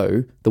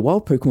slow, the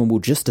wild Pokemon will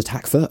just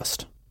attack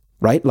first,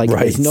 right? Like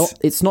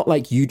it's not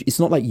like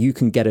you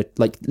can get it,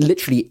 like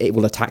literally it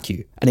will attack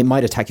you, and it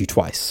might attack you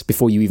twice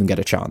before you even get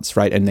a chance,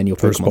 right? And then your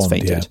Pokemon's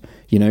fainted,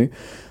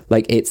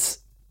 like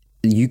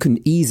you can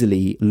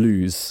easily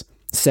lose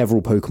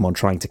several Pokemon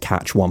trying to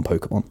catch one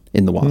Pokemon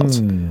in the wild.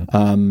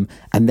 And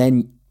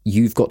then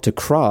you've got to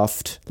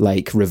craft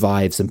like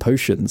revives and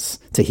potions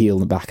to heal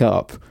them back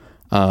up.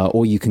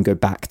 Or you can go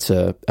back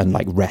to and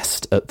like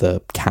rest at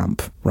the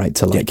camp, right,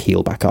 to like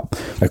heal back up.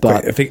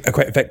 Quite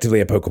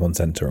effectively a Pokemon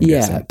Center, I'm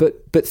guessing.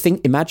 But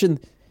imagine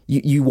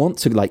you want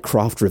to like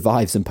craft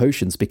revives and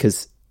potions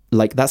because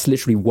like that's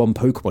literally one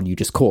Pokemon you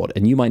just caught,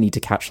 and you might need to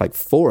catch like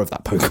 4 of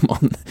that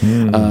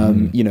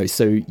Pokemon.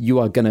 So you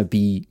are going to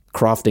be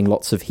crafting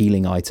lots of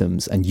healing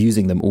items and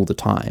using them all the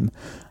time.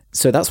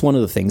 So that's one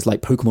of the things,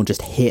 like Pokemon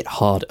just hit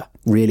harder,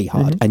 really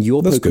hard. And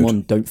your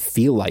Pokemon don't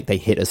feel like they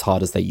hit as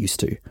hard as they used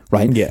to,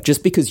 right? Yeah.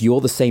 Just because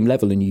you're the same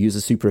level and you use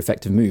a super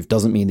effective move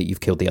doesn't mean that you've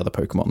killed the other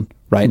Pokemon,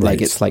 right?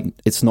 Like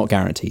it's not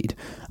guaranteed.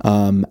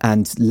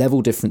 And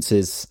level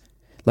differences,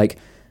 like,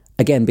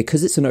 again,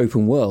 because it's an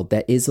open world,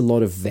 there is a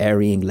lot of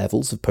varying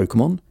levels of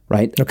Pokemon,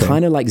 right?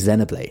 Kind of like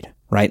Xenoblade,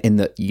 right? In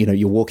that,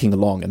 you're walking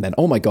along and then,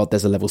 oh my God,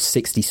 there's a level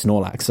 60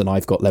 Snorlax and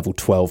I've got level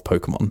 12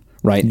 Pokemon,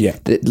 right? Yeah.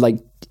 Like,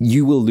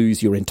 you will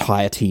lose your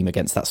entire team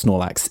against that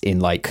Snorlax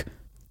in like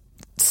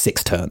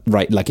 6 turns,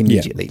 right? Like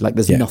immediately. Like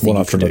there's nothing one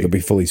after another,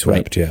 be fully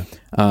swept,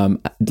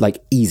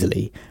 like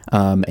easily.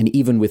 And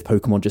even with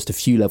Pokemon just a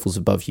few levels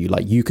above you,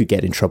 like you could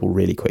get in trouble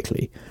really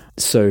quickly.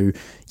 So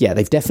yeah,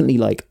 they've definitely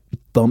like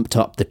bumped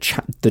up the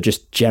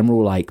just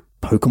general like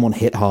Pokemon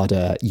hit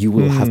harder. You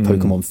will have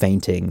Pokemon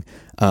fainting,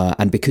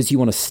 and because you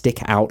want to stick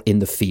out in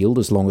the field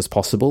as long as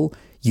possible,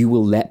 you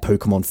will let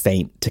Pokemon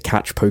faint to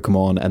catch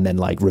Pokemon and then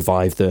like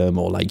revive them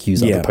or like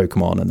use other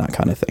Pokemon and that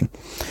kind of thing.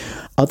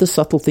 Other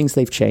subtle things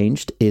they've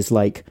changed is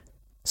like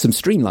some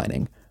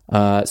streamlining.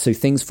 So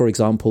things, for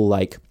example,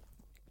 like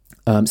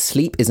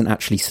sleep isn't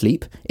actually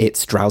sleep,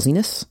 it's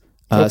drowsiness.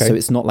 So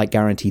it's not like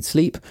guaranteed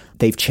sleep.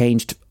 They've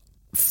changed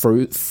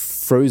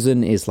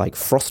frozen is like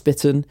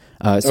frostbitten,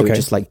 so it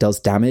just like does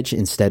damage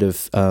instead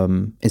of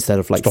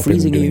like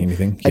freezing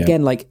you.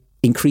 Again, like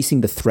increasing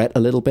the threat a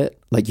little bit.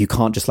 Like you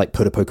can't just like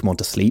put a Pokemon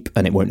to sleep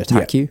and it won't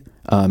attack you.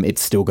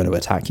 It's still going to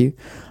attack you.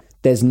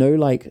 There's no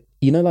like,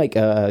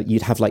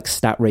 you'd have like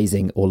stat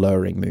raising or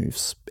lowering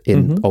moves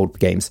in old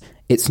games.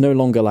 It's no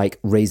longer like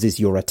raises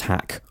your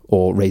attack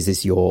or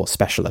raises your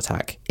special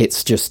attack.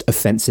 It's just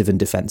offensive and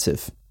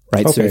defensive.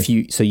 Right.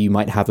 So you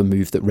might have a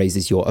move that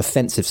raises your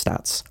offensive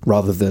stats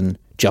rather than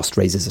just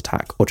raises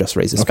attack or just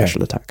raises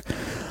special attack.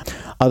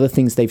 Other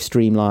things they've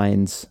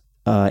streamlined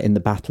in the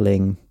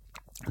battling.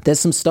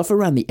 There's some stuff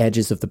around the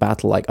edges of the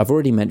battle. Like I've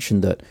already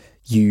mentioned that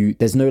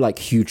there's no like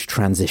huge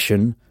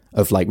transition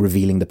of like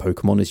revealing the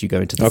Pokemon as you go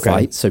into the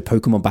fight. So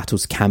Pokemon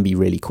battles can be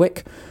really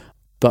quick,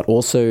 but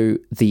also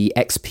the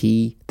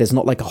XP, there's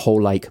not like a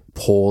whole like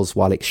pause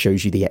while it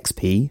shows you the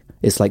XP.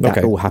 It's like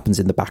that all happens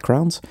in the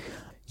background.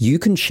 You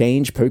can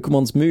change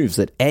Pokemon's moves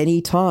at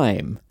any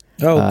time.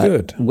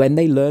 Good. When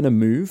they learn a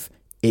move,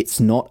 it's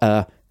not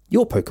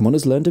your Pokemon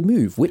has learned a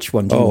move. Which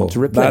one do you want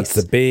to replace? That's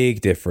the big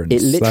difference.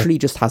 It literally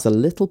just has a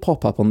little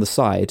pop-up on the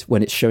side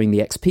when it's showing the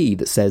XP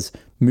that says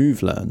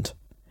move learned.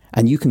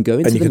 And you can go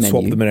into the menu. And you can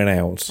swap them in and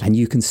out. And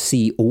you can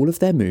see all of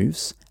their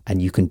moves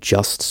and you can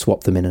just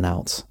swap them in and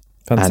out.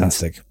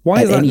 Fantastic.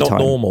 Why is that not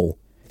normal?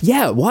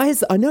 Yeah, why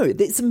is I know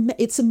it's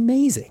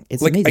amazing.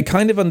 It's like amazing. I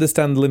kind of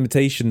understand the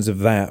limitations of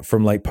that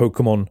from like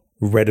Pokemon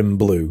Red and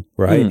Blue,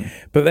 right?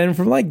 But then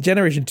from like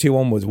Generation 2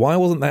 onwards, why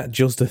wasn't that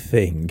just a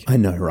thing? I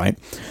know, right?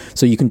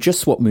 So you can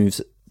just swap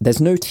moves.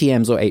 There's no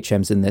TMs or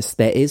HMs in this.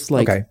 There is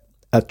like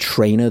a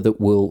trainer that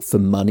will, for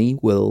money,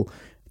 will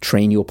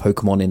train your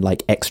Pokemon in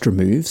like extra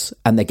moves,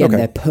 and again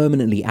they're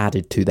permanently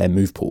added to their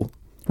move pool,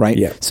 right?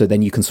 Yeah. So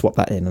then you can swap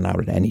that in and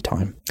out at any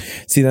time.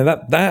 See,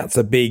 now that's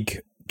a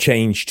big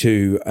change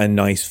to a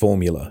nice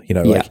formula, you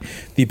know, like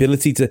the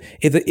ability to,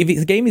 if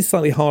the game is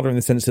slightly harder in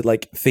the sense that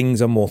like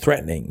things are more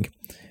threatening,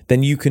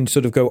 then you can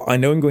sort of go, I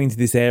know I'm going to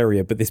this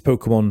area, but this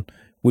Pokemon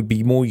would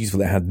be more useful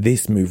that had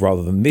this move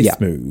rather than this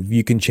move.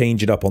 You can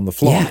change it up on the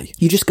fly. Yeah,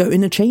 you just go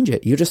in and change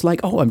it. You're just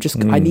like,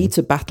 I need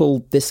to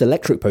battle this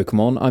electric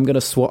Pokemon. I'm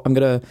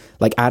gonna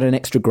like add an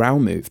extra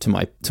ground move to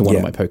one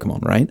of my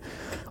Pokemon, right?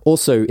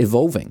 Also,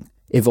 evolving,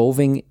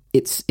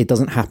 it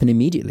doesn't happen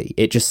immediately.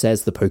 It just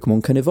says the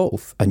Pokemon can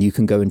evolve, and you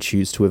can go and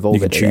choose to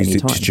evolve it at any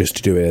time. Just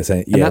to do it,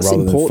 rather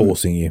than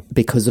forcing you.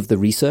 Because of the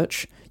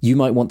research, you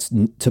might want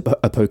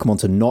a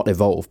Pokemon to not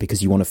evolve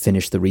because you want to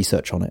finish the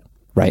research on it.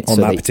 Right, on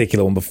that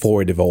particular one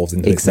before it evolves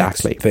into this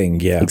next thing,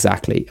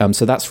 exactly.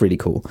 So that's really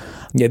cool.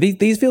 Yeah,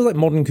 these feel like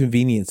modern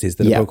conveniences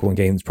that a Pokemon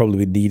game's probably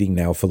been needing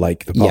now for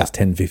like the past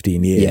 10,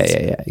 15 years.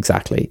 Yeah,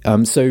 exactly.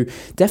 So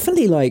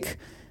definitely like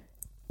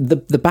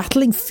the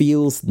battling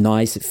feels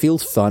nice. It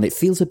feels fun. It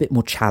feels a bit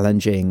more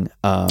challenging.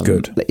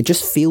 Good. It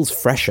just feels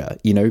fresher,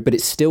 you know, but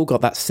it's still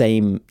got that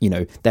same, you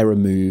know, there are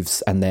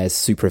moves and there's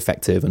super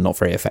effective and not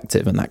very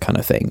effective and that kind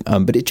of thing.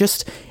 But it's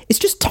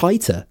just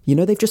tighter, you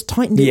know, they've just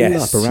tightened it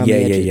all up around the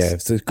edges. Yeah.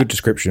 It's a good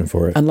description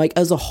for it. And like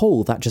as a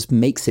whole, that just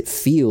makes it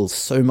feel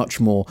so much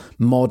more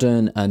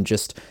modern and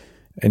just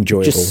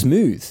enjoyable, just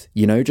smooth,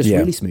 you know, just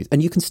really smooth.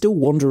 And you can still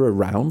wander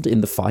around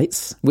in the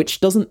fights, which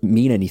doesn't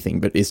mean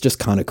anything, but it's just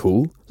kind of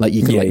cool. Like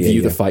you can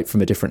view the fight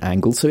from a different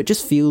angle, so it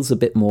just feels a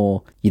bit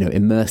more, you know,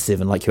 immersive,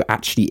 and like you're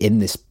actually in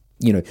this,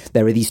 you know,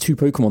 there are these two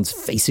Pokemons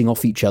facing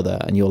off each other,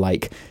 and you're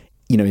like,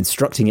 you know,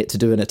 instructing it to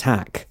do an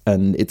attack,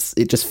 and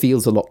it just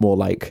feels a lot more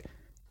like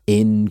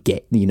in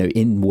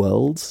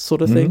world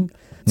sort of thing.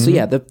 So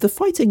yeah, the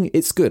fighting,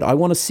 it's good. I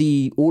want to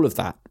see all of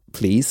that,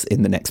 please,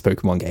 in the next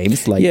Pokemon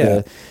games.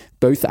 Like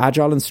both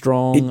agile and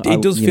strong.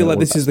 It does feel like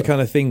this is the kind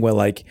of thing where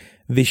like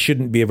this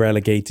shouldn't be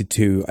relegated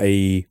to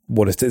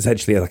what is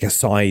essentially like a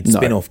side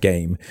spin-off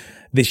game.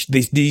 This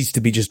needs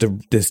to be just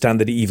the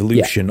standard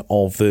evolution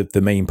of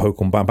the main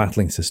Pokemon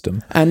battling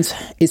system. And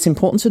it's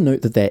important to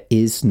note that there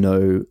is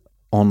no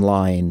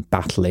online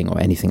battling or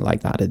anything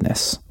like that in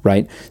this,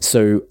 right?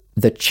 So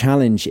the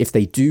challenge, if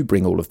they do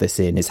bring all of this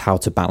in, is how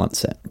to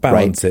balance it.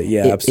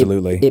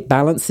 Absolutely. It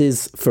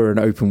balances for an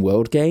open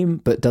world game,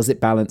 but does it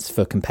balance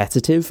for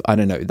competitive? I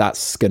don't know.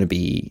 That's going to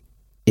be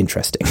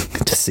interesting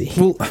to see.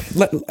 Well,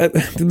 a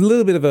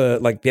little bit of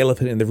the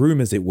elephant in the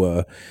room, as it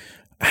were.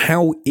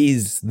 How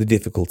is the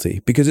difficulty?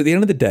 Because at the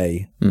end of the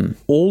day,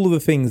 all of the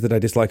things that I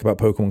dislike about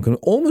Pokemon can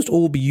almost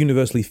all be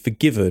universally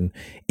forgiven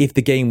if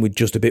the game were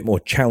just a bit more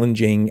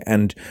challenging.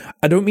 And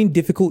I don't mean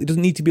difficult. It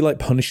doesn't need to be like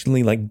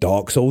punishingly like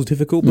Dark Souls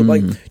difficult, but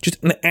like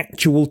just an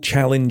actual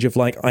challenge of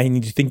like, I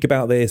need to think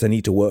about this. I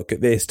need to work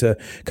at this to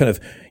kind of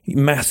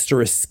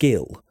master a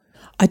skill.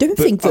 I don't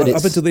think that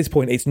up until this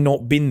point, it's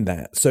not been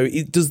that. So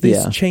does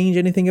this change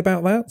anything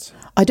about that?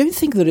 I don't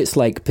think that it's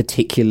like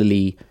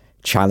particularly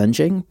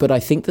challenging, but I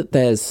think that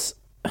there's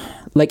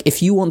like,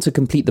 if you want to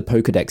complete the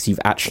Pokedex,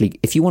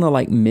 if you want to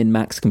like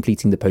min-max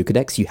completing the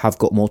Pokedex, you have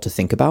got more to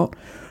think about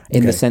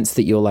in the sense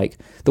that you're like,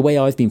 the way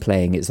I've been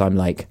playing is I'm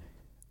like,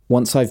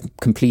 once I've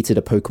completed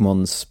a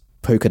Pokemon's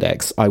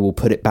Pokedex, I will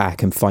put it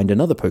back and find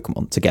another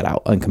Pokemon to get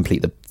out and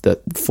complete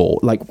the four,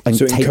 like, and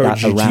so take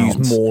that around. To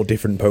use more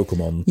different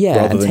Pokemon,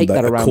 rather and take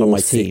that around on my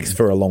team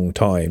for a long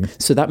time.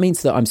 So that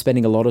means that I'm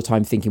spending a lot of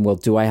time thinking, well,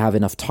 do I have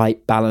enough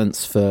type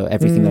balance for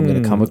everything I'm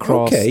going to come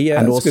across? Okay, yeah,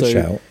 and that's also, a good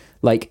shout.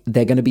 Like,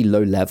 they're going to be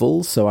low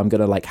level, so I'm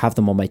going to like have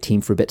them on my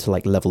team for a bit to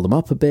like level them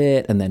up a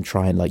bit, and then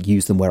try and like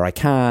use them where I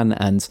can.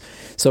 And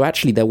so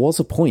actually, there was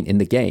a point in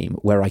the game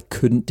where I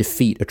couldn't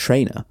defeat a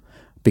trainer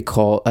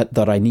because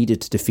that I needed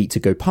to defeat to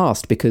go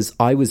past, because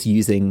I was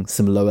using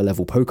some lower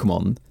level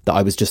Pokemon that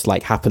I was just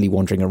like happily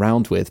wandering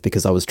around with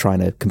because I was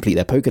trying to complete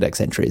their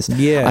Pokedex entries.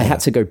 Yeah, I had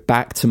to go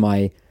back to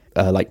my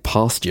like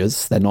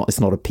pastures. It's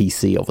not a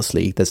PC,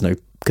 obviously. There's no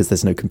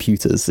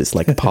computers. It's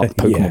like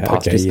Pokemon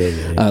pastures,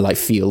 like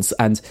fields,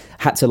 and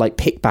had to like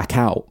pick back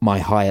out my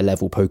higher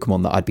level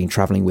Pokemon that I'd been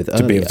traveling with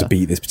earlier to be able to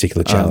beat this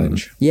particular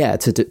challenge.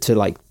 To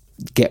like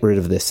get rid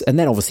of this, and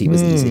then obviously it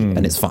was easy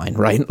and it's fine,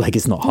 right? Like,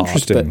 it's not hard.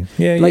 Interesting.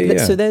 But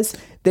so there's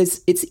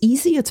it's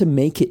easier to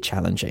make it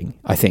challenging,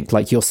 I think,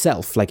 like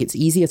yourself, like it's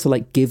easier to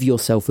like give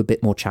yourself a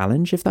bit more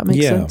challenge, if that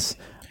makes sense.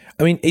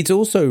 I mean, it's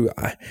also,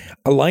 I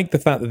like the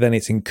fact that then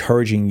it's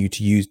encouraging you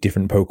to use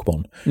different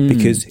Pokemon,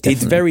 because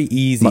it's very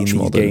easy Much in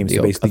more these than games the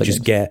to basically other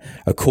just games.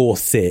 get a core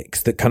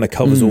 6 that kind of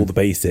covers all the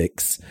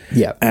basics.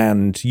 Yeah.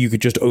 And you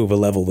could just over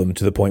level them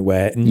to the point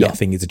where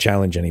nothing is a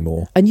challenge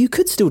anymore. And you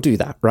could still do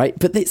that, right?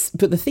 But the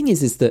thing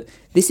is that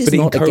this is But it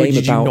not a game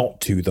encourages you about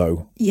not to,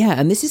 though. Yeah,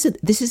 and this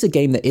is a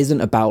game that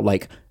isn't about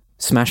like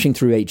smashing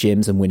through 8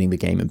 gyms and winning the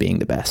game and being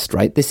the best,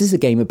 right? This is a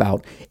game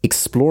about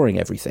exploring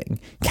everything,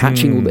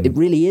 catching all the, it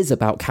really is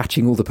about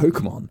catching all the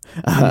Pokemon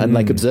and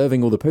like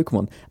observing all the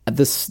Pokemon.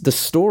 The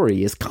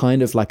story is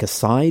kind of like a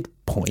side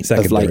point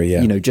of like,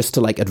 you know, just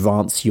to like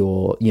advance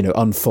your, you know,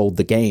 unfold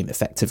the game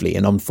effectively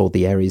and unfold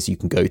the areas you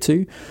can go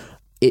to.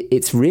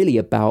 It's really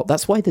about,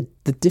 that's why the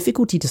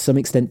difficulty to some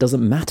extent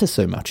doesn't matter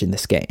so much in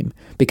this game,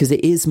 because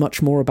it is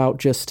much more about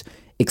just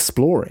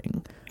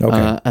exploring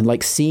and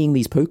like seeing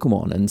these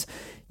Pokemon. And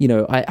you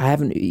know, I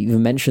haven't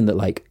even mentioned that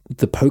like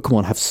the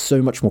Pokemon have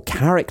so much more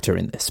character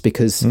in this,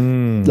 because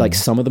like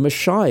some of them are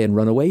shy and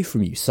run away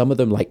from you. Some of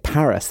them, like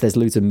Paras, there's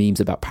loads of memes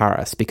about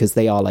Paras because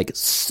they are like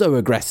so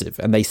aggressive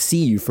and they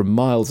see you from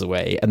miles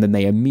away and then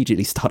they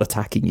immediately start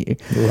attacking you.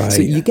 Right.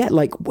 So you get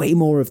like way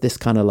more of this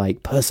kind of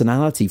like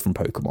personality from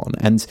Pokemon,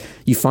 and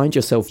you find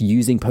yourself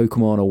using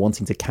Pokemon or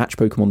wanting to catch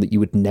Pokemon that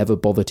you would never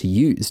bother to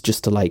use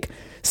just to like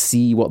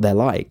see what they're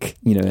like,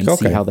 you know, and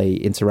see how they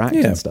interact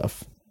and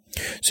stuff.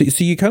 So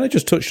you kind of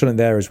just touched on it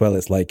there as well.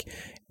 It's like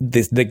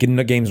the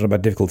game's not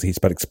about difficulty; it's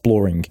about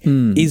exploring.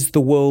 Is the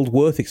world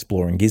worth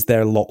exploring? Is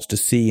there lots to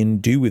see and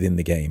do within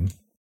the game?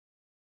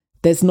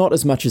 There's not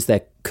as much as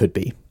there could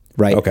be,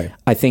 right? Okay.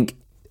 I think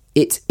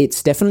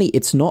it's definitely,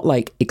 it's not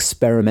like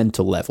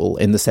experimental level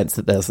in the sense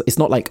that it's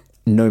not like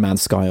No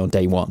Man's Sky on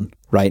day one,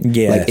 right?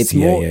 Yes, like it's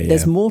more.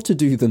 There's more to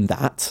do than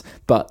that,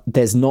 but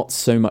there's not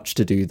so much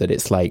to do that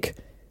it's like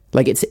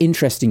it's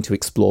interesting to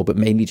explore, but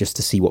mainly just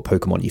to see what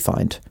Pokemon you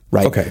find,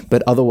 right? Okay.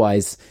 But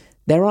otherwise,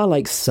 there are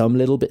like some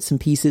little bits and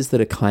pieces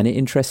that are kind of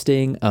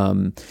interesting.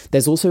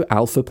 There's also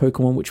alpha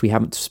Pokemon, which we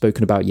haven't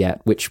spoken about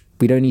yet, which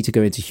we don't need to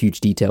go into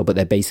huge detail, but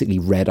they're basically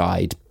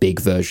red-eyed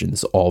big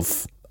versions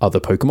of other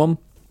Pokemon.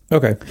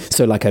 Okay.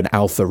 So like an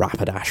alpha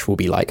Rapidash will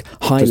be like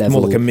high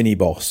level. More like a mini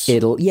boss.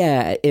 It'll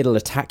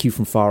attack you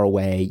from far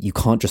away. You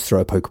can't just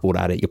throw a Pokeball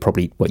at it.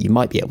 You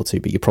might be able to,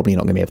 but you're probably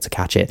not going to be able to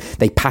catch it.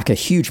 They pack a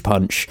huge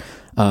punch.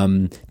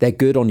 They're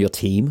good on your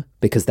team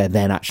because they're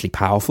then actually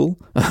powerful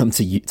to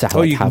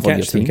have on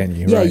your team. Can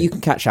you? Yeah, right. You can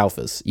catch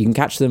alphas. You can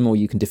catch them or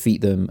you can defeat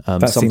them.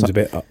 That seems a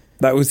bit...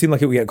 That would seem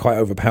like it would get quite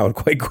overpowered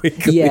quite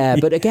quickly. Yeah,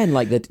 but again,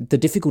 like the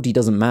difficulty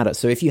doesn't matter.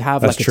 So if you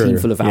have like a team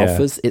full of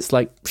alphas, it's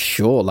like,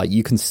 sure, like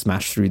you can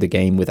smash through the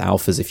game with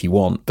alphas if you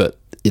want, but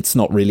it's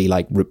not really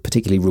like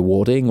particularly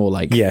rewarding or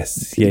like...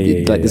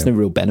 There's no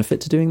real benefit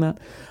to doing that.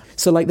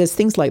 So like there's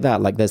things like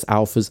that, like there's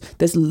alphas,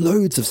 there's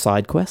loads of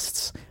side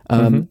quests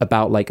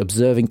about like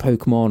observing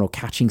Pokemon or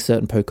catching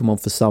certain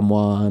Pokemon for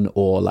someone,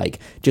 or like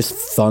just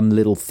fun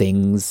little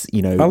things,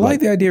 you know. I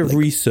like the idea of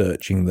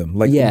researching them,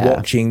 like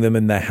watching them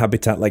and their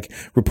habitat, like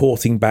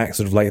reporting back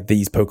sort of like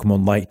these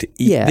Pokemon like to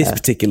eat this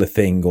particular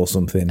thing or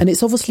something. And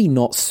it's obviously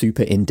not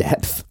super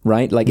in-depth,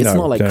 right? Like it's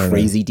not like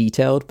crazy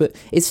detailed, but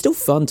it's still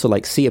fun to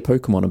like see a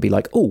Pokemon and be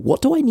like, oh,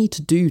 what do I need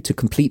to do to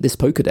complete this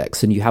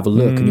Pokedex? And you have a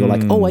look and you're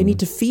like, oh, I need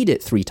to feed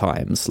it 3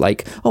 times.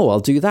 Like, oh,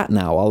 I'll do that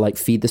now. I'll like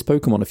feed this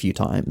Pokemon a few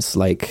times.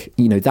 Like,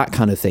 you know, that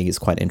kind of thing is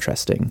quite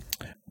interesting.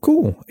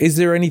 Cool. Is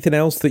there anything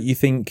else that you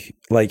think,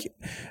 like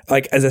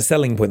as a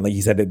selling point, like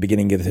you said at the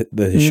beginning of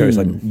the show, it's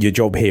like your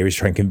job here is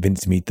trying to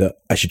convince me that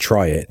I should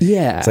try it?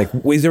 Yeah. It's like,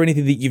 is there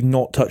anything that you've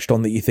not touched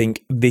on that you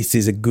think this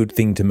is a good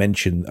thing to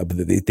mention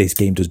that this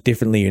game does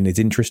differently and is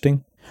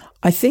interesting?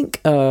 I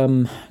think,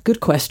 good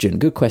question.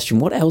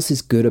 What else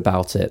is good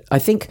about it? I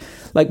think,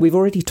 like, we've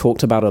already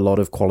talked about a lot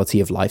of quality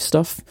of life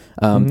stuff.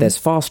 There's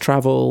fast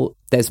travel.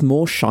 There's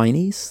more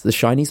shinies. The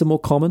shinies are more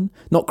common.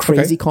 Not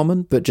crazy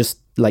common, but just,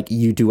 like,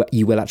 you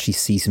will actually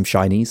see some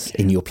shinies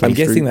in your playthrough. I'm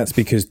guessing that's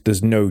because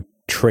there's no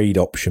trade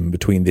option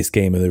between this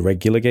game and the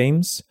regular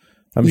games.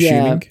 I'm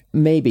assuming.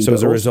 Maybe. So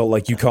as a result,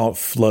 like you can't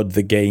flood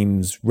the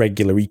game's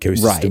regular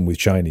ecosystem with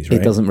shinies, right?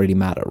 It doesn't really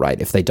matter,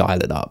 right, if they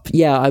dial it up.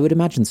 Yeah, I would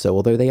imagine so,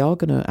 although they are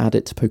going to add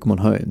it to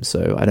Pokemon Home,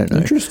 so I don't know.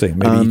 Interesting.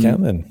 Maybe you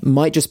can then.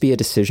 Might just be a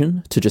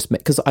decision to just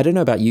make... Because I don't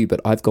know about you, but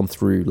I've gone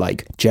through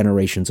like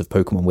generations of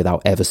Pokemon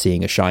without ever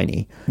seeing a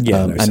shiny.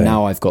 Yeah, and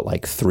now I've got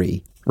like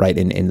 3, right,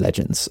 in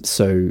Legends.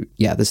 So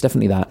yeah, there's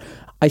definitely that.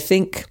 I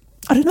think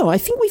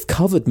we've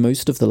covered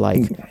most of the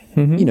like,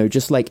 you know,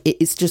 just like,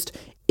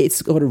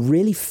 it's got a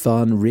really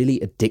fun, really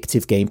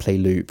addictive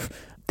gameplay loop.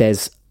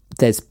 There's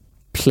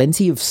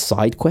plenty of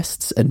side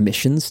quests and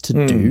missions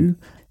to do.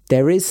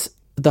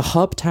 The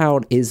hub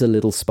town is a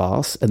little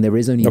sparse, and there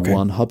is only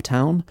one hub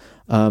town.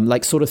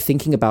 Like sort of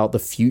thinking about the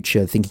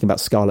future, thinking about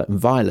Scarlet and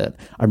Violet,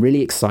 I'm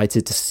really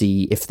excited to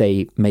see if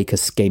they make a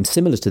game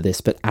similar to this,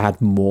 but add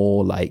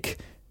more like,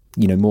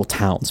 you know, more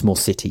towns, more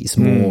cities,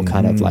 more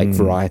kind of like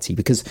variety,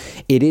 because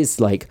it is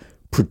like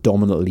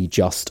predominantly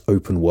just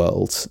open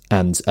worlds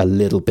and a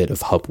little bit of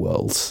hub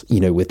worlds, you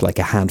know, with like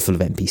a handful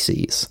of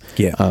NPCs.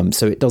 Yeah.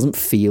 So it doesn't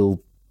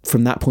feel,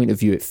 from that point of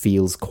view, it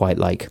feels quite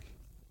like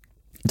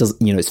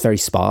it's very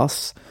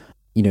sparse.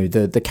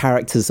 The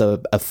characters are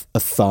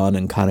fun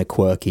and kind of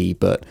quirky,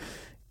 but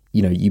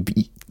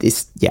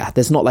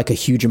there's not like a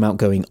huge amount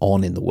going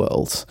on in the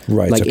world.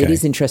 Right. Like okay. it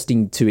is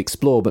interesting to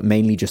explore, but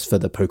mainly just for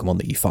the Pokemon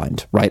that you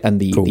find, right? And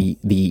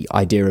the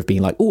idea of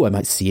being like, oh, I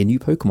might see a new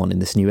Pokemon in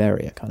this new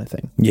area kind of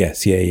thing.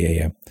 Yes,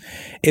 yeah.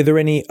 Are there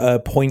any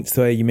points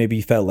where you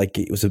maybe felt like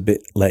it was a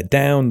bit let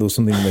down? There was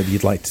something maybe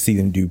you'd like to see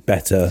them do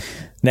better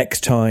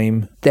next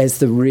time? There's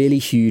the really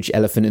huge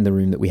elephant in the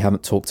room that we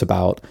haven't talked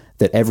about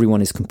that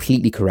everyone is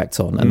completely correct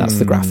on, and that's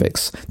the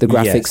graphics. The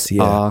graphics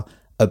are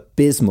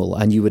abysmal,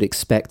 and you would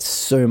expect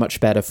so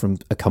much better from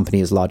a company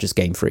as large as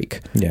Game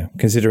Freak. Yeah,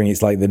 considering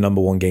it's like the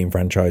number one game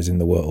franchise in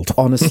the world.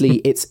 Honestly,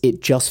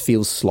 it just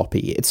feels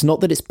sloppy. It's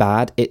not that it's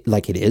bad, it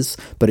is,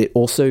 but it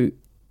also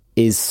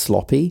is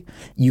sloppy.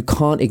 You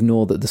can't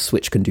ignore that the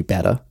Switch can do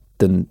better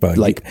than Breath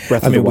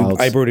of the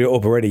Wild. I brought it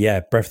up already. Yeah,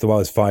 Breath of the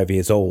Wild is 5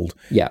 years old.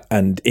 Yeah,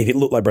 and if it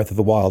looked like Breath of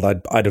the Wild,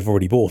 I'd have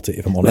already bought it.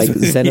 If I'm honest, like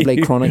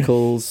Xenoblade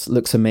Chronicles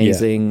looks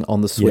amazing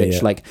on the Switch.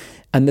 Yeah. Like,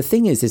 and the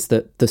thing is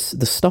that the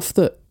stuff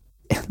that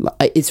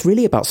it's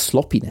really about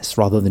sloppiness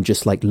rather than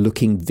just like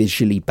looking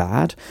visually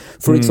bad.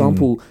 For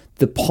example,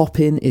 the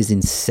pop-in is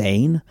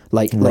insane.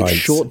 Like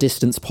short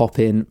distance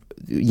pop-in,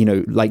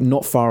 like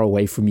not far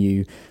away from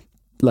you.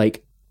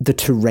 Like the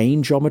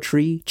terrain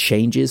geometry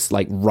changes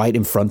like right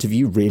in front of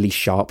you really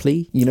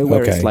sharply,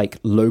 where it's like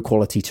low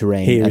quality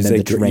terrain and then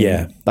the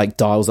terrain like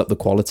dials up the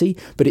quality.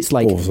 But it's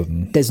like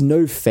there's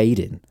no fade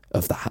in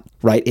of that,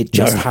 right? It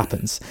just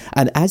happens.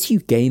 And as you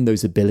gain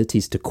those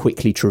abilities to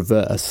quickly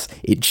traverse,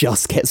 it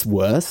just gets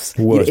worse.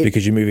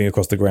 Because you're moving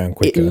across the ground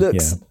quicker. It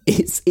looks,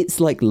 it's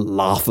like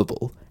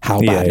laughable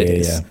how bad it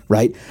is,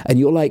 right? And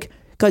you're like,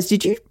 guys,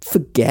 did you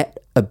forget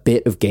a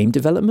bit of game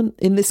development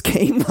in this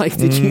game? Like,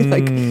 did you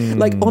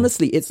like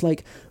honestly, it's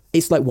like,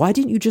 why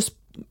didn't you just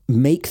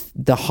make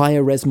the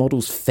higher res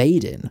models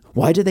fade in?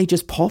 Why do they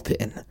just pop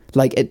in?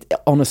 Like,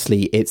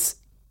 honestly, it's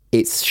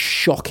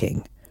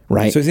shocking.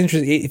 Right. So it's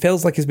interesting. It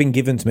feels like it's been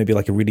given to maybe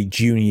like a really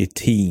junior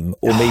team,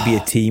 or maybe a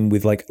team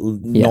with like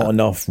not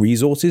enough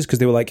resources, because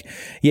they were like,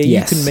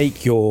 you can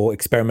make your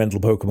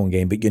experimental Pokemon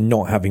game, but you're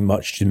not having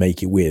much to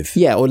make it with.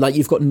 Yeah, or like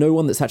you've got no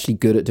one that's actually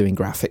good at doing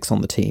graphics on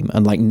the team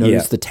and like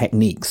knows the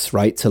techniques,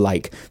 right, to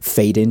like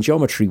fade in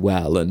geometry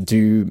well and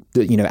do,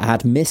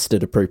 add mist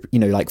at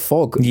appropriate, like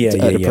fog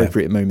at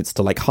appropriate moments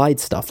to like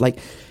hide stuff. Like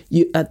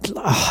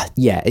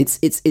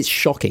it's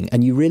shocking.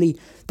 And you really,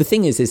 the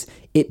thing is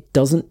it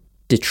doesn't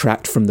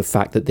detract from the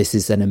fact that this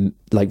is an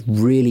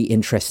really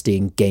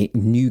interesting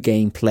new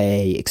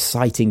gameplay,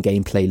 exciting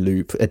gameplay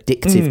loop,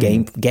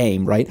 addictive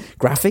game, right?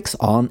 Graphics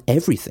aren't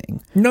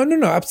everything. No,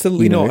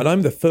 absolutely not. And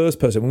I'm the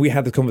first person. We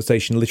had the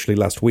conversation literally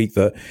last week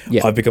that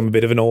I've become a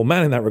bit of an old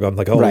man in that regard.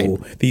 I'm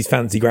like, these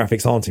fancy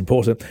graphics aren't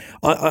important.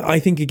 I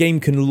think a game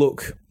can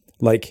look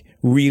like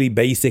really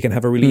basic and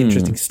have a really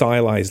interesting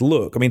stylized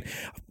look. I mean,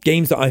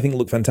 games that I think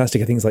look fantastic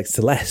are things like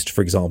Celeste,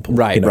 for example.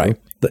 Right.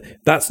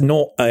 That's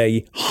not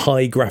a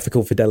high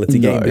graphical fidelity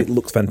game, but it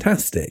looks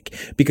fantastic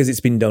because it's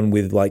been done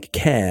with like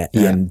care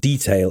and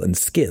detail and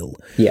skill.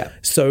 Yeah.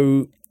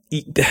 So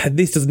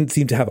this doesn't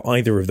seem to have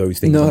either of those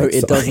things. No,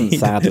 it doesn't,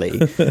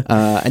 sadly.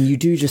 And you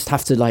do just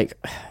have to like...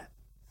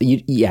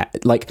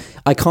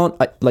 I can't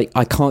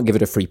give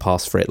it a free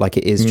pass for it. Like,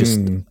 it is just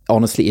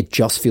honestly, it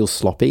just feels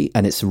sloppy,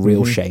 and it's a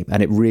real shame,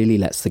 and it really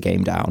lets the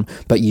game down.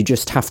 But you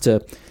just have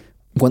to,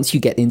 once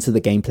you get into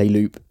the gameplay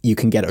loop, you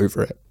can get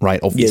over it, right?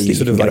 Obviously, you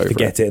sort of like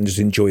forget it and just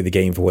enjoy the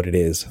game for what it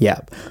is.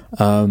 Yeah,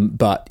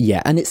 but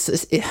yeah, and it's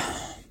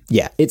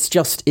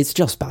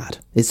just bad.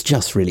 It's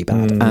just really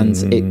bad, and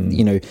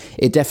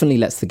it definitely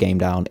lets the game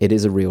down. It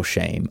is a real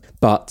shame,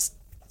 but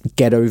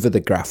get over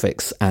the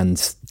graphics and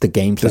the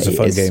gameplay. It's a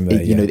fun game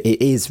there,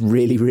 it is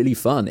really, really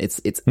fun.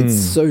 It's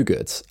so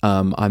good.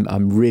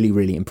 I'm really,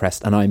 really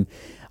impressed, and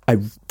I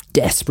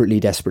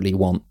desperately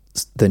want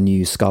the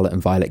new Scarlet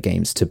and Violet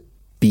games to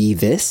be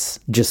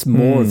just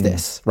more of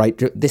this,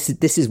 right? This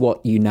is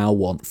what you now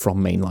want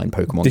from mainline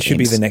Pokemon games. This should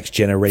be the next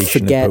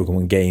generation of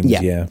Pokemon games.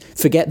 Yeah.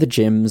 Forget the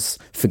gyms,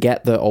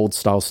 forget the old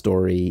style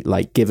story.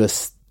 Like, give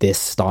us this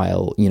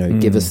style,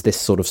 give us this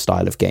sort of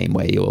style of game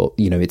where you're,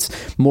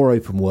 it's more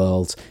open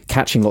world,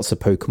 catching lots of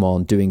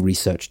Pokemon, doing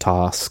research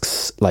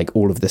tasks, like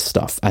all of this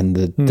stuff, and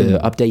the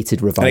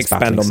updated revised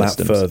and expand on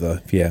systems. That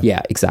further.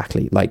 Yeah,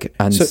 exactly. Like,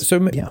 and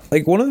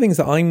like one of the things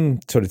that I'm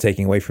sort of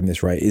taking away from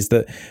this, right, is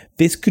that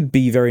this could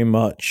be very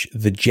much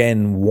the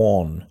Gen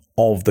 1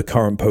 of the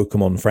current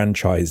Pokemon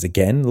franchise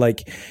again.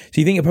 Like,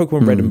 so you think of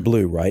Pokemon Red and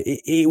Blue, right?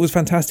 It was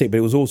fantastic, but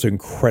it was also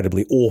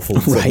incredibly awful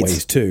in some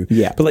ways too.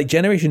 Yeah. But like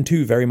Generation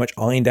 2 very much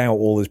ironed out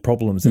all those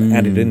problems and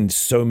added in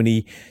so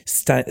many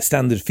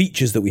standard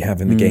features that we have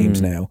in the games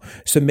now.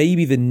 So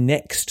maybe the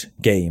next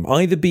game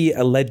either be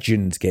a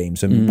Legends game,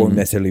 so it won't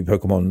necessarily be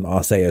Pokemon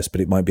Arceus,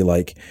 but it might be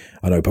like,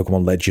 I don't know,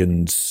 Pokemon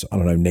Legends, I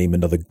don't know, name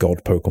another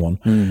god Pokemon.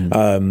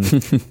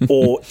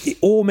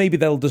 Or maybe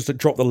they'll just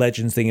drop the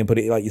Legends thing and put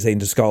it, like you say,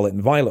 into Scarlet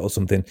and Violet or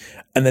something,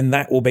 and then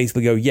that will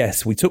basically go,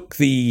 yes, we took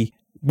the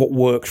what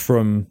worked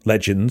from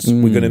Legends.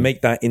 We're going to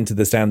make that into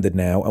the standard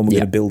now, and we're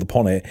going to build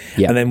upon it.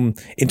 Yeah. And then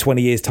in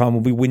 20 years' time,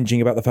 we'll be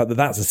whinging about the fact that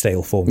that's a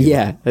stale formula.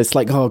 Yeah, it's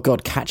like, oh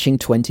god, catching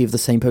 20 of the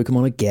same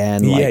Pokemon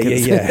again. Like,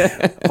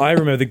 Yeah. I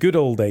remember the good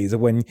old days of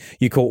when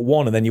you caught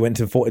one and then you went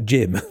to fought a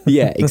gym.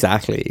 Yeah,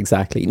 exactly.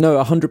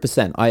 No,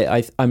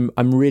 100%.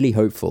 I'm really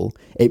hopeful.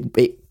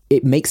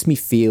 It makes me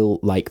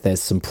feel like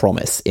there's some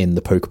promise in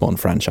the Pokemon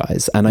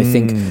franchise. And I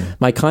think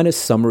my kind of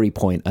summary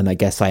point, and I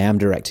guess I am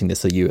directing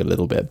this at you a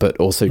little bit, but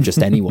also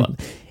just anyone,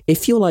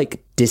 if you're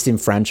like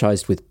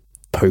disenfranchised with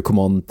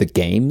Pokemon the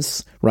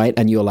games, right,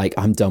 and you're like,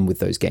 I'm done with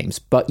those games,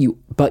 but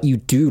you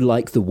do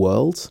like the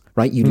world,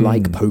 right, you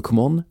like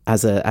Pokemon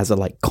as a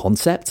like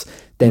concept,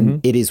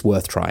 then it is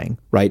worth trying,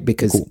 right,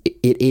 because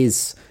it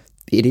is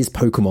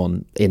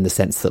Pokemon in the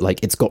sense that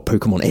like it's got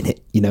Pokemon in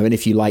it, you know, and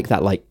if you like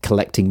that like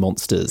collecting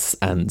monsters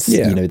and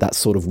you know, that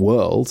sort of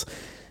world,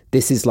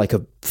 this is like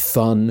a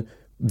fun,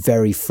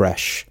 very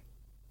fresh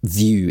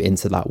view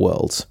into that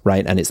world,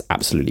 right, and it's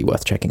absolutely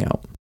worth checking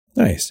out.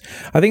 Nice.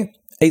 I think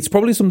it's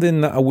probably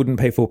something that I wouldn't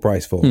pay full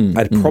price for.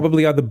 I'd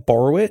probably either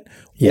borrow it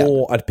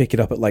or I'd pick it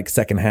up at like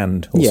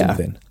secondhand or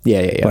something.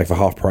 Yeah. Like for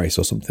half price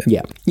or something.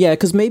 Yeah,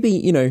 because maybe,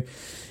 you know,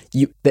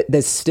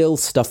 there's still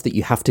stuff that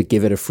you have to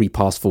give it a free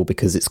pass for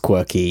because it's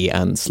quirky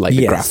and like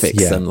the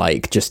graphics and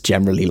like just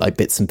generally like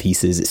bits and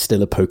pieces. It's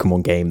still a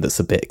Pokemon game that's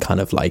a bit kind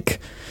of like,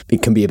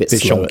 it can be a bit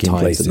slow at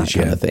times and that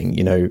kind of thing,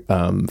 you know,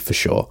 for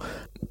sure.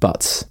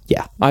 But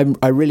yeah,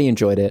 I really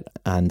enjoyed it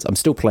and I'm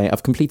still playing.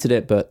 I've completed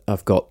it, but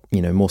I've got,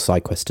 you know, more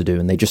side quests to do,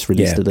 and they just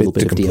released a little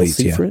bit of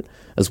DLC for it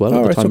as well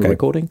at the time of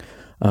recording,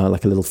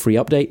 like a little free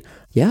update.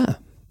 Yeah,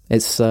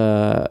 it's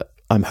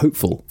I'm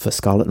hopeful for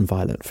Scarlet and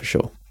Violet for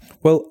sure.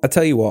 Well, I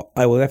tell you what,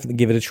 I will definitely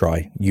give it a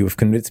try. You have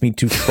convinced me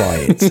to try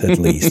it at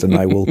least, and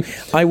I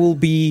will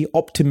be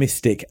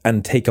optimistic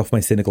and take off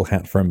my cynical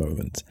hat for a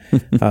moment.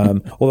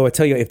 Although I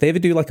tell you, if they ever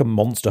do like a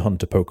Monster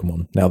Hunter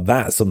Pokemon, now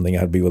that's something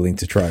I'd be willing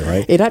to try,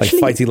 right? It actually,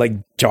 like fighting like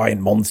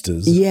giant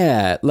monsters.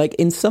 Yeah, like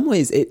in some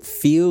ways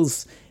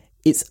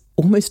it's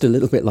almost a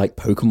little bit like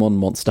Pokemon,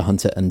 Monster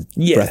Hunter, and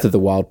Breath of the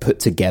Wild put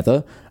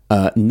together.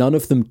 None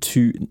of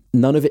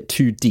it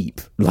too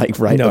deep, like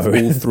of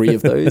all three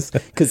of those,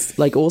 because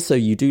like also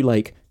you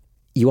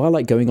are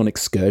like going on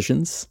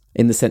excursions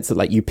in the sense that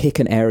like you pick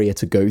an area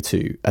to go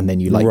to and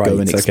then you like go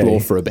and explore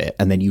for a bit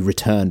and then you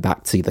return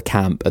back to the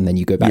camp and then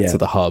you go back to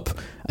the hub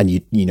and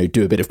you know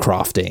do a bit of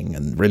crafting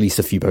and release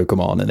a few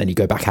Pokemon and then you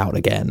go back out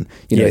again.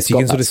 You know, so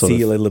you can sort of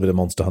see a little bit of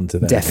Monster Hunter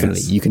there.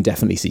 Definitely, you can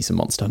definitely see some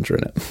Monster Hunter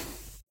in it.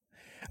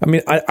 I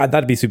mean,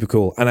 that'd be super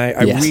cool. And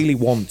I really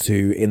want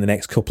to, in the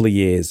next couple of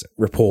years,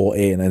 report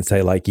in and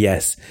say, like,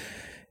 yes,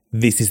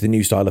 this is the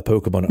new style of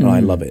Pokemon and I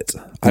love it.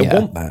 I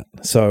want that.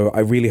 So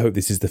I really hope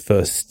this is the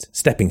first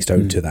stepping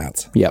stone to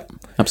that. Yep,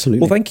 absolutely.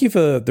 Well, thank you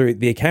for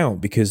the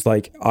account, because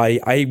like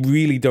I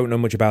really don't know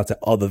much about it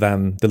other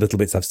than the little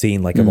bits I've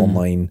seen, like of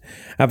online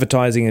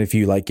advertising and a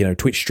few like, you know,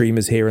 Twitch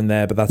streamers here and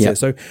there, but that's it.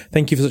 So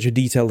thank you for such a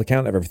detailed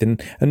account of everything.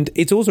 And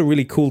it's also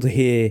really cool to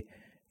hear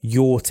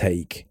your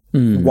take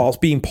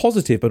whilst being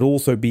positive, but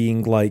also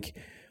being like,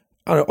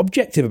 I don't know,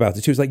 objective about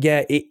it too. It's like,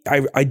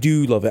 I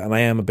do love it and I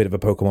am a bit of a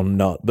Pokemon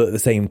nut, but at the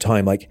same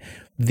time, like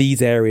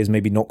these areas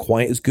maybe not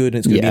quite as good, and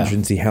it's going to be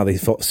interesting to see how they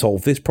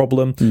solve this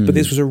problem. But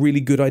this was a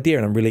really good idea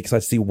and I'm really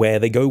excited to see where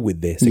they go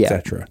with this,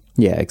 etc.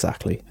 Yeah,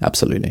 exactly.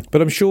 Absolutely.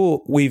 But I'm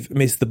sure we've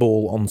missed the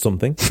ball on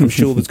something. I'm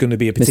sure there's going to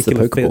be a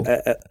particular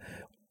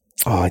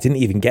I didn't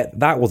even get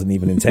that. Wasn't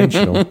even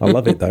intentional. I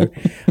love it though.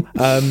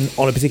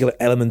 On a particular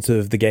element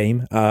of the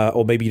game,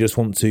 or maybe you just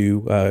want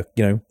to,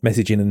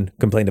 message in and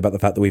complain about the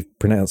fact that we've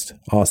pronounced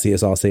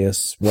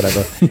Arceus,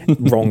 whatever,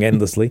 wrong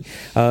endlessly.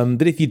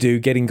 But if you do,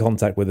 get in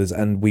contact with us,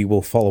 and we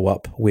will follow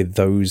up with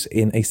those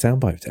in a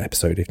soundbite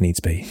episode if needs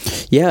be.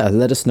 Yeah,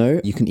 let us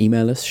know. You can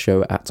email us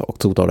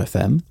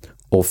show@octal.fm,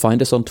 or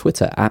find us on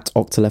Twitter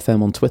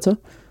 @octalfm on Twitter,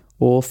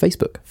 or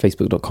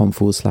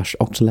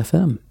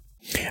facebook.com/octalfm.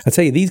 I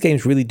tell you, these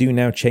games really do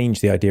now change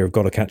the idea of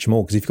got to catch them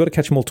all, because if you've got to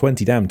catch them all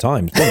 20 damn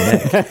times, what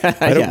the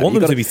heck? I don't want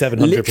them to be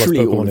 700 plus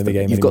Pokemon in the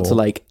game. You've got to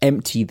like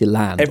empty the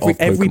land.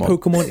 Every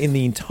Pokemon in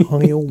the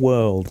entire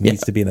world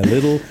needs to be in a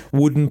little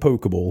wooden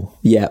Pokeball.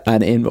 Yeah,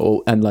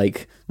 and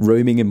like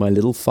roaming in my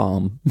little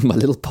farm, my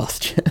little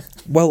pasture.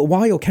 Well,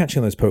 while you're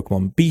catching those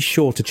Pokemon, be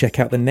sure to check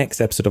out the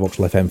next episode of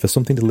Octal FM for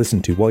something to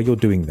listen to while you're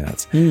doing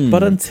that.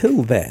 But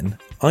until then,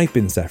 I've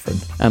been Saffron.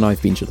 And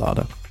I've been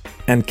Gelada.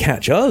 And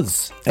catch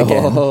us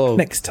again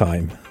next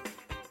time.